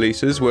Western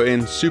releases were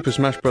in Super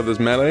Smash Bros.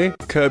 Melee,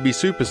 Kirby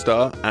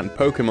Superstar, and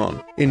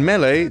Pokemon. In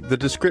Melee, the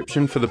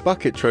description for the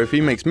bucket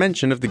trophy makes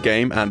mention of the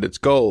game and its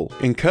goal.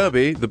 In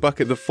Kirby, the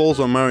bucket that falls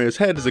on Mario's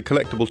head is a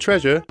collectible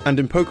treasure, and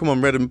in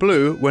Pokemon Red and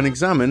Blue, when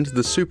examined,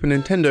 the Super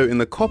Nintendo in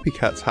the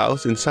Copycat's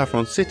house in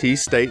Saffron City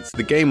states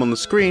the game on the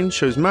screen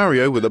shows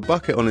Mario with a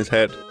bucket on his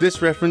head.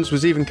 This reference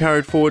was even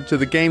carried forward to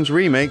the game's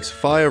remakes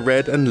Fire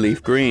Red and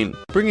Leaf Green.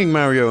 Bringing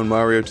Mario &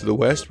 Wario to the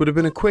West would have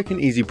been a quick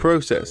and easy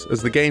process,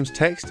 as the game's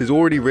text is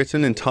already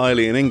written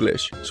entirely in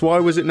English, so why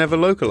was it never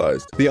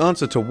localized? The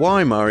answer to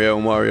why Mario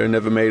 & Wario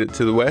never made it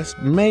to the West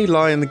may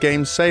lie in the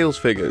game's sales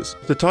figures.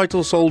 The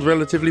title sold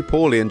relatively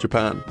poorly in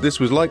Japan. This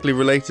was likely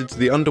related to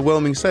the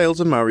underwhelming sales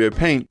of Mario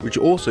Paint, which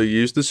also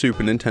used the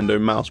Super Nintendo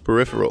mouse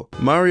peripheral.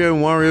 Mario &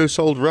 Wario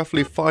sold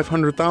roughly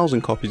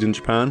 500,000 copies in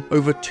Japan,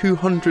 over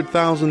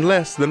 200,000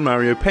 less than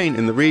Mario Paint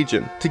in the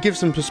region. To give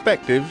some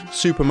perspective,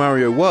 Super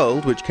Mario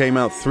World, which came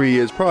out 3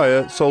 years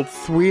prior, sold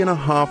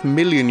 3.5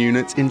 million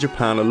units in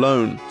Japan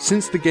alone.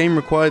 Since the game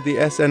required the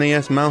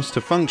SNES mouse to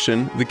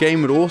function, the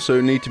game would also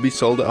need to be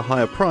sold at a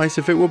higher price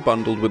if it were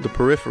bundled with the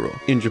peripheral.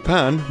 In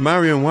Japan,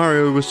 Mario &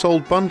 Wario was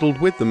sold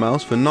bundled with the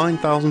mouse for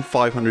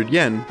 9,500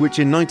 yen, which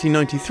in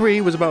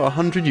 1993 was about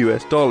 $100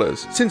 US.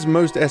 Since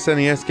most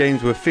SNES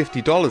games were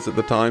 $50 at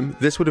the time,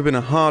 this would have been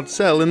a hard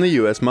sell in the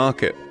US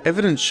market.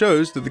 Evidence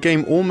shows that the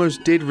game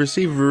almost did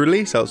receive a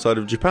release outside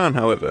of Japan,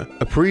 however.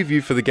 A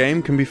preview for the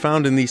game can be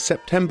found in the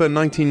September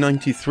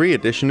 1993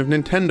 edition of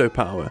Nintendo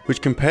Power,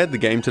 which compared the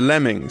game to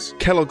Lemmings.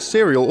 Kellogg's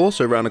cereal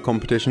also ran a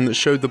competition that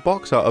showed the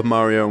box art of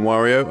Mario &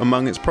 Wario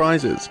among its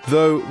prizes,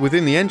 though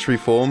within the entry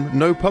form,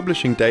 no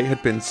publishing date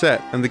had been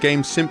set, and the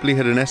game simply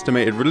had an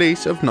estimated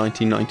release of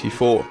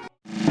 1994.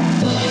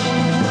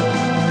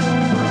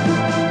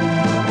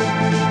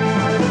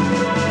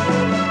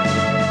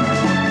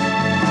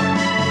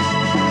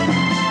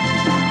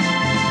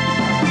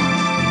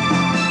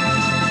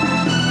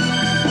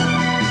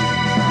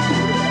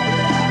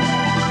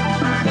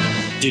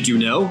 Did you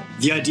know?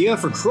 The idea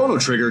for Chrono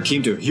Trigger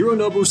came to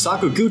Hironobu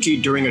Sakaguchi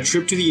during a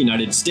trip to the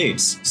United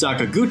States.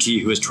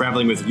 Sakaguchi, who was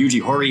traveling with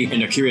Yuji Horii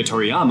and Akira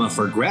Toriyama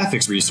for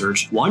graphics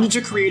research, wanted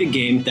to create a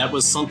game that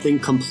was something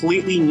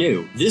completely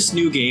new. This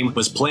new game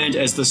was planned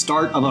as the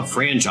start of a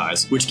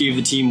franchise, which gave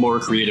the team more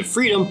creative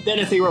freedom than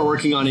if they were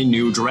working on a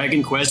new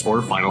Dragon Quest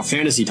or Final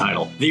Fantasy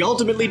title. They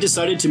ultimately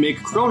decided to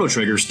make Chrono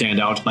Trigger stand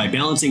out by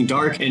balancing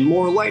dark and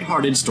more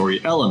lighthearted story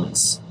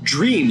elements.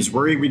 Dreams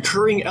were a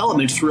recurring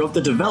element throughout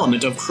the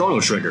development of Chrono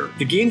Trigger.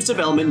 The game's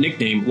development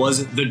nickname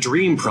was the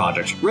Dream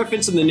Project,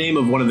 referencing the name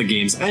of one of the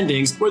game's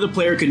endings where the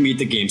player could meet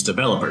the game's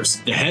developers.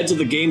 The heads of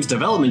the game's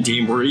development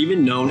team were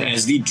even known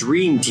as the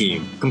Dream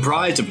Team,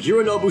 comprised of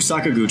Hironobu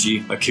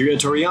Sakaguchi, Akira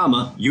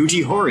Toriyama,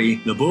 Yuji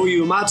Horii, Nobuo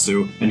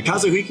Uematsu, and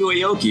Kazuhiko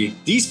Aoki.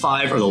 These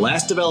 5 are the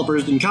last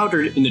developers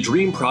encountered in the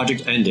Dream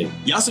Project ending.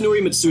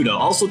 Yasunori Mitsuda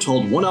also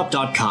told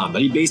OneUp.com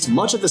that he based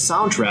much of the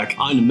soundtrack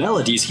on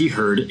melodies he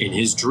heard in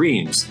his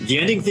dreams. The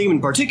ending theme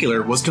in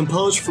particular was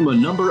composed from a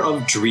number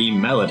of dream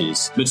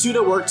melodies.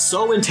 Mitsuda worked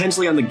so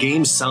intensely on the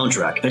game's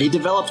soundtrack that he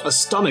developed a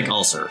stomach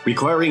ulcer,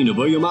 requiring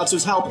Nobuo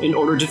Uematsu's help in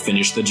order to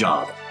finish the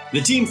job. The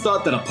team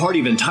thought that a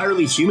party of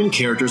entirely human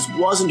characters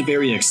wasn't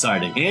very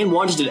exciting and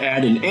wanted to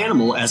add an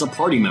animal as a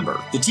party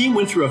member. The team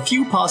went through a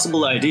few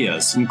possible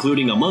ideas,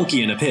 including a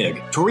monkey and a pig.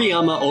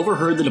 Toriyama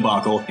overheard the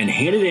debacle and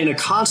handed in a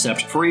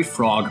concept for a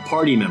frog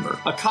party member,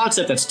 a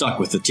concept that stuck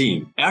with the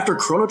team. After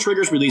Chrono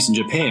Trigger's release in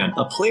Japan,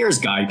 a player's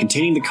guide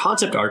containing the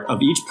concept art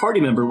of each party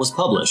member was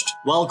published.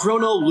 While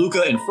Chrono,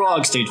 Luca, and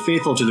Frog stayed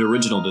faithful to the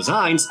original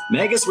designs,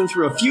 Magus went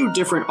through a few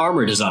different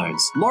armor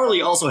designs.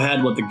 Marley also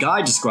had what the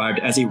guide described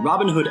as a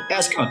Robin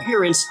Hood-esque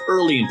appearance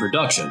early in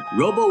production.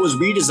 Robo was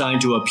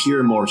redesigned to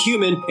appear more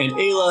human, and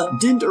Ayla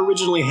didn't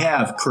originally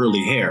have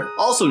curly hair.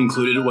 Also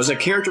included was a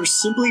character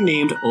simply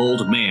named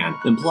Old Man,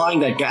 implying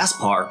that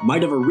Gaspar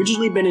might have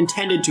originally been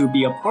intended to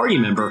be a party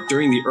member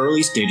during the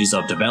early stages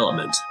of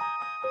development.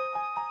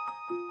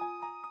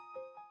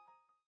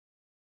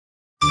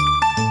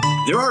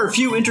 There are a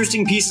few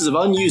interesting pieces of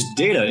unused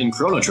data in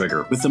Chrono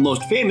Trigger, with the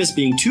most famous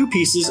being 2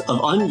 pieces of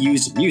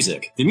unused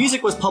music. The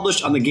music was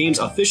published on the game's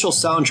official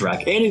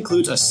soundtrack and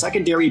includes a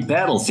secondary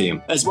battle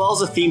theme, as well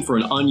as a theme for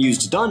an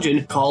unused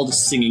dungeon called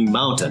Singing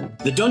Mountain.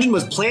 The dungeon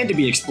was planned to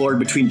be explored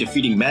between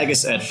defeating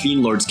Magus at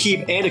Fiend Lord's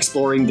Keep and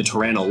exploring the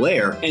Tyranno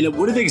Lair, and it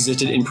would have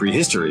existed in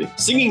prehistory.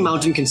 Singing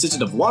Mountain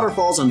consisted of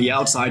waterfalls on the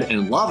outside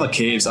and lava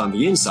caves on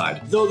the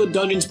inside, though the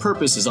dungeon's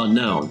purpose is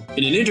unknown.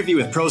 In an interview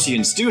with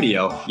Procyon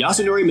Studio,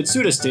 Yasunori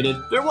Mitsuda stated,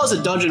 "There was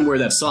a dungeon where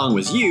that song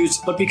was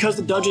used, but because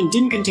the dungeon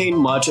didn't contain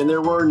much and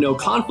there were no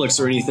conflicts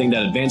or anything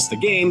that advanced the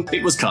game,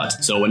 it was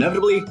cut. So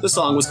inevitably, the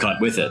song was cut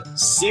with it."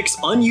 6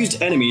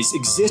 unused enemies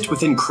exist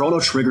within Chrono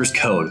Trigger's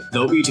code,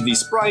 though each of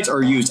these sprites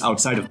are used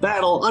outside of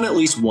battle on at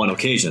least one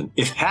occasion.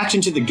 If hacked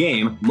into the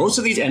game, most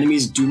of these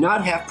enemies do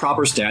not have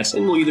proper stats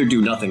and will either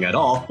do nothing at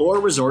all or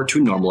resort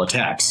to normal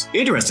attacks.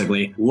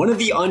 Interestingly, one of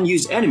the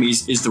unused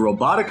enemies is the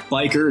robotic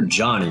biker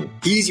Johnny.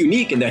 He's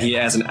unique in that he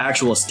has an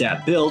actual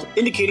stat build,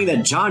 indicating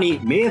that Johnny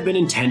may have been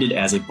intended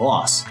as a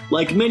boss.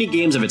 Like many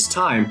games of its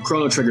time,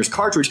 Chrono Trigger's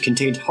cartridge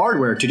contained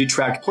hardware to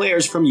detract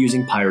players from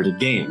using pirated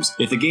games.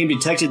 If the game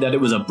detected that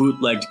it was a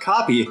bootlegged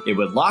copy, it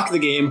would lock the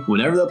game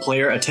whenever the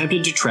player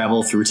attempted to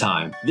travel through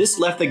time. This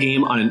left the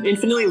game on an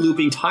infinitely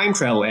looping time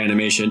travel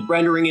animation,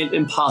 rendering it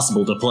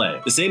impossible to play.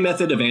 The same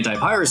method of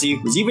anti-piracy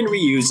was even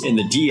reused in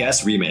the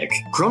DS remake.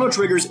 Chrono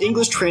Trigger's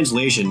English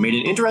translation made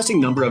an interesting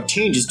number of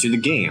changes to the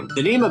game.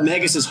 The name of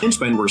Magus's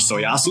henchmen were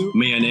soyasu,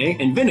 mayonnaise,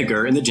 and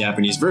vinegar in the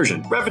Japanese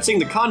version, referencing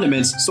the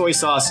condiments soy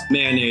sauce,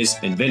 mayonnaise,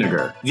 and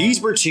vinegar. These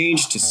were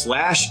changed to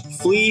Slash,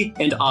 Flea,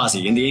 and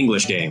Ozzy in the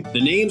English game.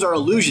 The names are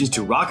allusions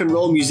to rock and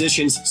roll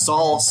musicians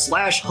Saul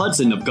Slash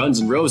Hudson of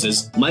Guns N'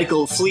 Roses,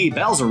 Michael Flea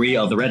Balzery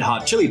of the Red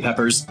Hot Chili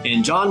Peppers,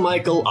 and John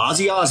Michael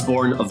Ozzy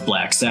Osbourne of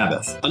Black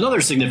Sabbath.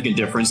 Another significant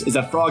difference is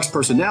that Frog's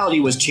personality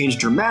was changed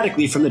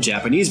dramatically from the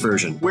Japanese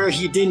version, where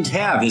he didn't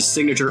have his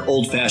signature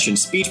old-fashioned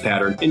speech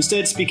pattern,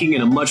 instead speaking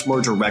in a much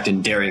more direct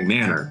and daring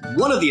manner.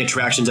 One of the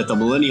attractions at the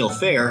Millennial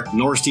Fair,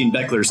 Norstein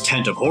Beckler's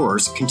Tent of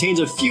Horrors, contains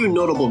a few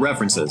notable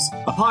references.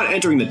 Upon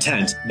entering the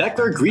tent,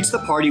 Beckler greets the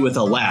party with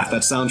a laugh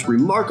that sounds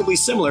remarkably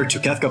similar to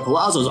Kefka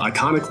Palazzo's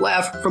iconic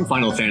laugh from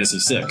Final Fantasy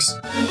VI.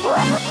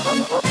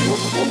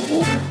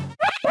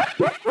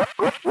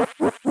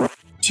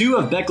 2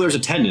 of Beckler's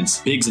attendants,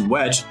 Biggs and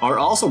Wedge, are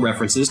also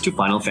references to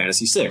Final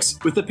Fantasy VI,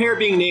 with the pair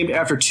being named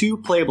after 2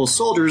 playable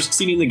soldiers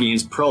seen in the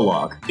game's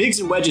prologue. Biggs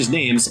and Wedge's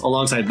names,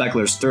 alongside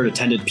Beckler's third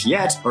attendant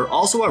Piet, are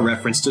also a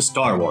reference to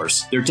Star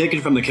Wars. They're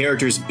taken from the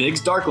characters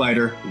Biggs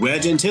Darklighter,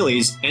 Wedge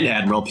Antilles, and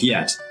Admiral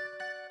Piet.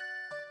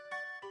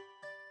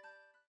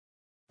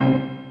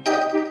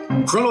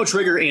 Chrono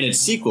Trigger and its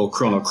sequel,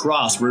 Chrono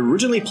Cross, were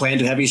originally planned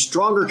to have a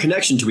stronger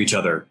connection to each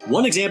other.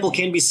 One example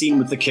can be seen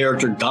with the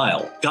character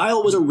Guile.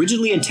 Guile was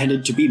originally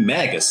intended to be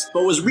Magus,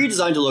 but was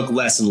redesigned to look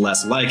less and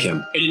less like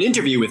him. In an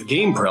interview with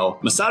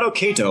GamePro, Masato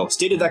Kato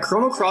stated that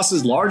Chrono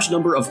Cross's large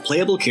number of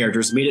playable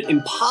characters made it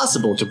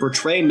impossible to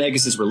portray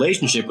Magus's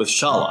relationship with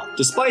Shala.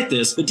 Despite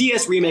this, the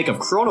DS remake of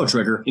Chrono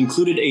Trigger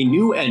included a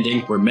new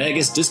ending where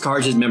Magus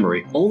discards his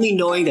memory, only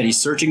knowing that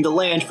he's searching the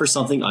land for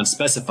something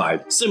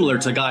unspecified, similar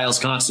to Guile's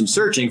constant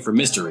searching for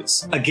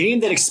mysteries. A game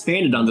that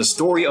expanded on the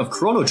story of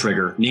Chrono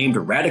Trigger, named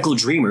Radical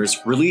Dreamers,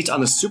 released on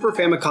the Super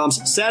Famicom's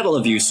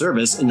Satellaview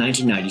service in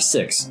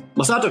 1996.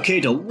 Masato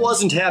Kato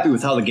wasn't happy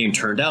with how the game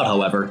turned out,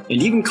 however,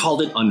 and even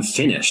called it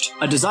unfinished.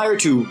 A desire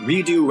to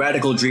redo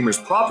Radical Dreamers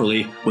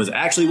properly was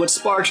actually what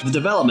sparked the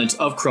development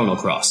of Chrono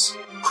Cross.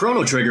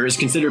 Chrono Trigger is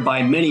considered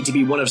by many to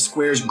be one of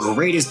Square's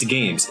greatest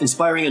games,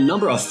 inspiring a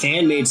number of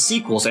fan-made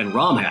sequels and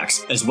ROM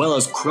hacks, as well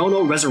as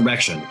Chrono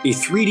Resurrection, a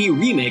 3D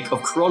remake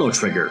of Chrono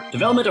Trigger.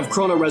 Development of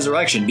Chrono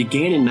Resurrection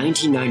began in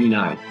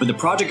 1999, but the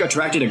project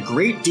attracted a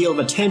great deal of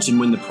attention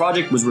when the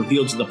project was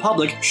revealed to the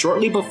public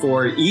shortly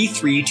before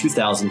E3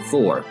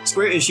 2004.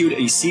 Square issued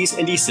a cease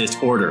and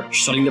desist order,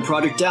 shutting the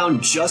project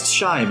down just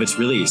shy of its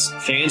release.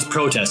 Fans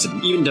protested,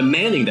 even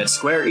demanding that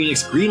Square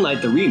Enix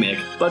greenlight the remake,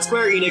 but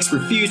Square Enix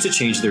refused to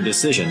change their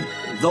decision.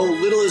 Though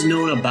little is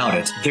known about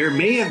it, there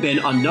may have been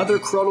another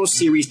Chrono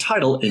series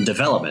title in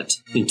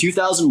development. In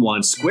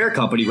 2001, Square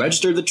Company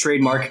registered the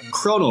trademark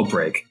Chrono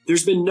Break.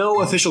 There's been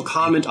no official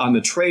comment on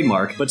the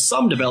trademark, but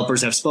some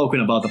developers have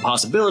spoken about the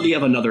possibility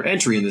of another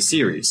entry in the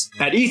series.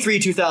 At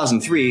E3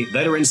 2003,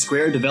 veteran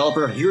Square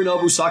developer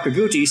Hironobu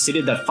Sakaguchi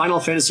stated that Final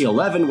Fantasy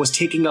XI was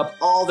taking up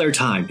all their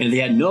time, and they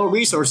had no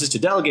resources to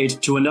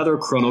delegate to another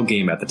Chrono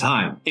game at the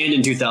time. And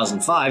in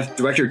 2005,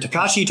 director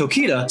Takashi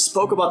Tokita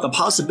spoke about the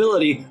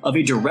possibility of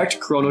a direct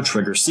Chrono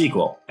Trigger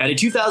sequel. At a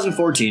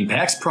 2014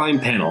 PAX Prime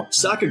panel,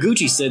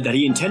 Sakaguchi said that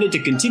he intended to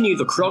continue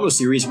the Chrono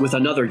series with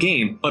another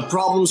game, but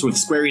problems with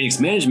Square Enix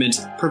management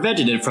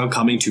prevented it from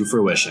coming to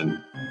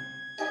fruition.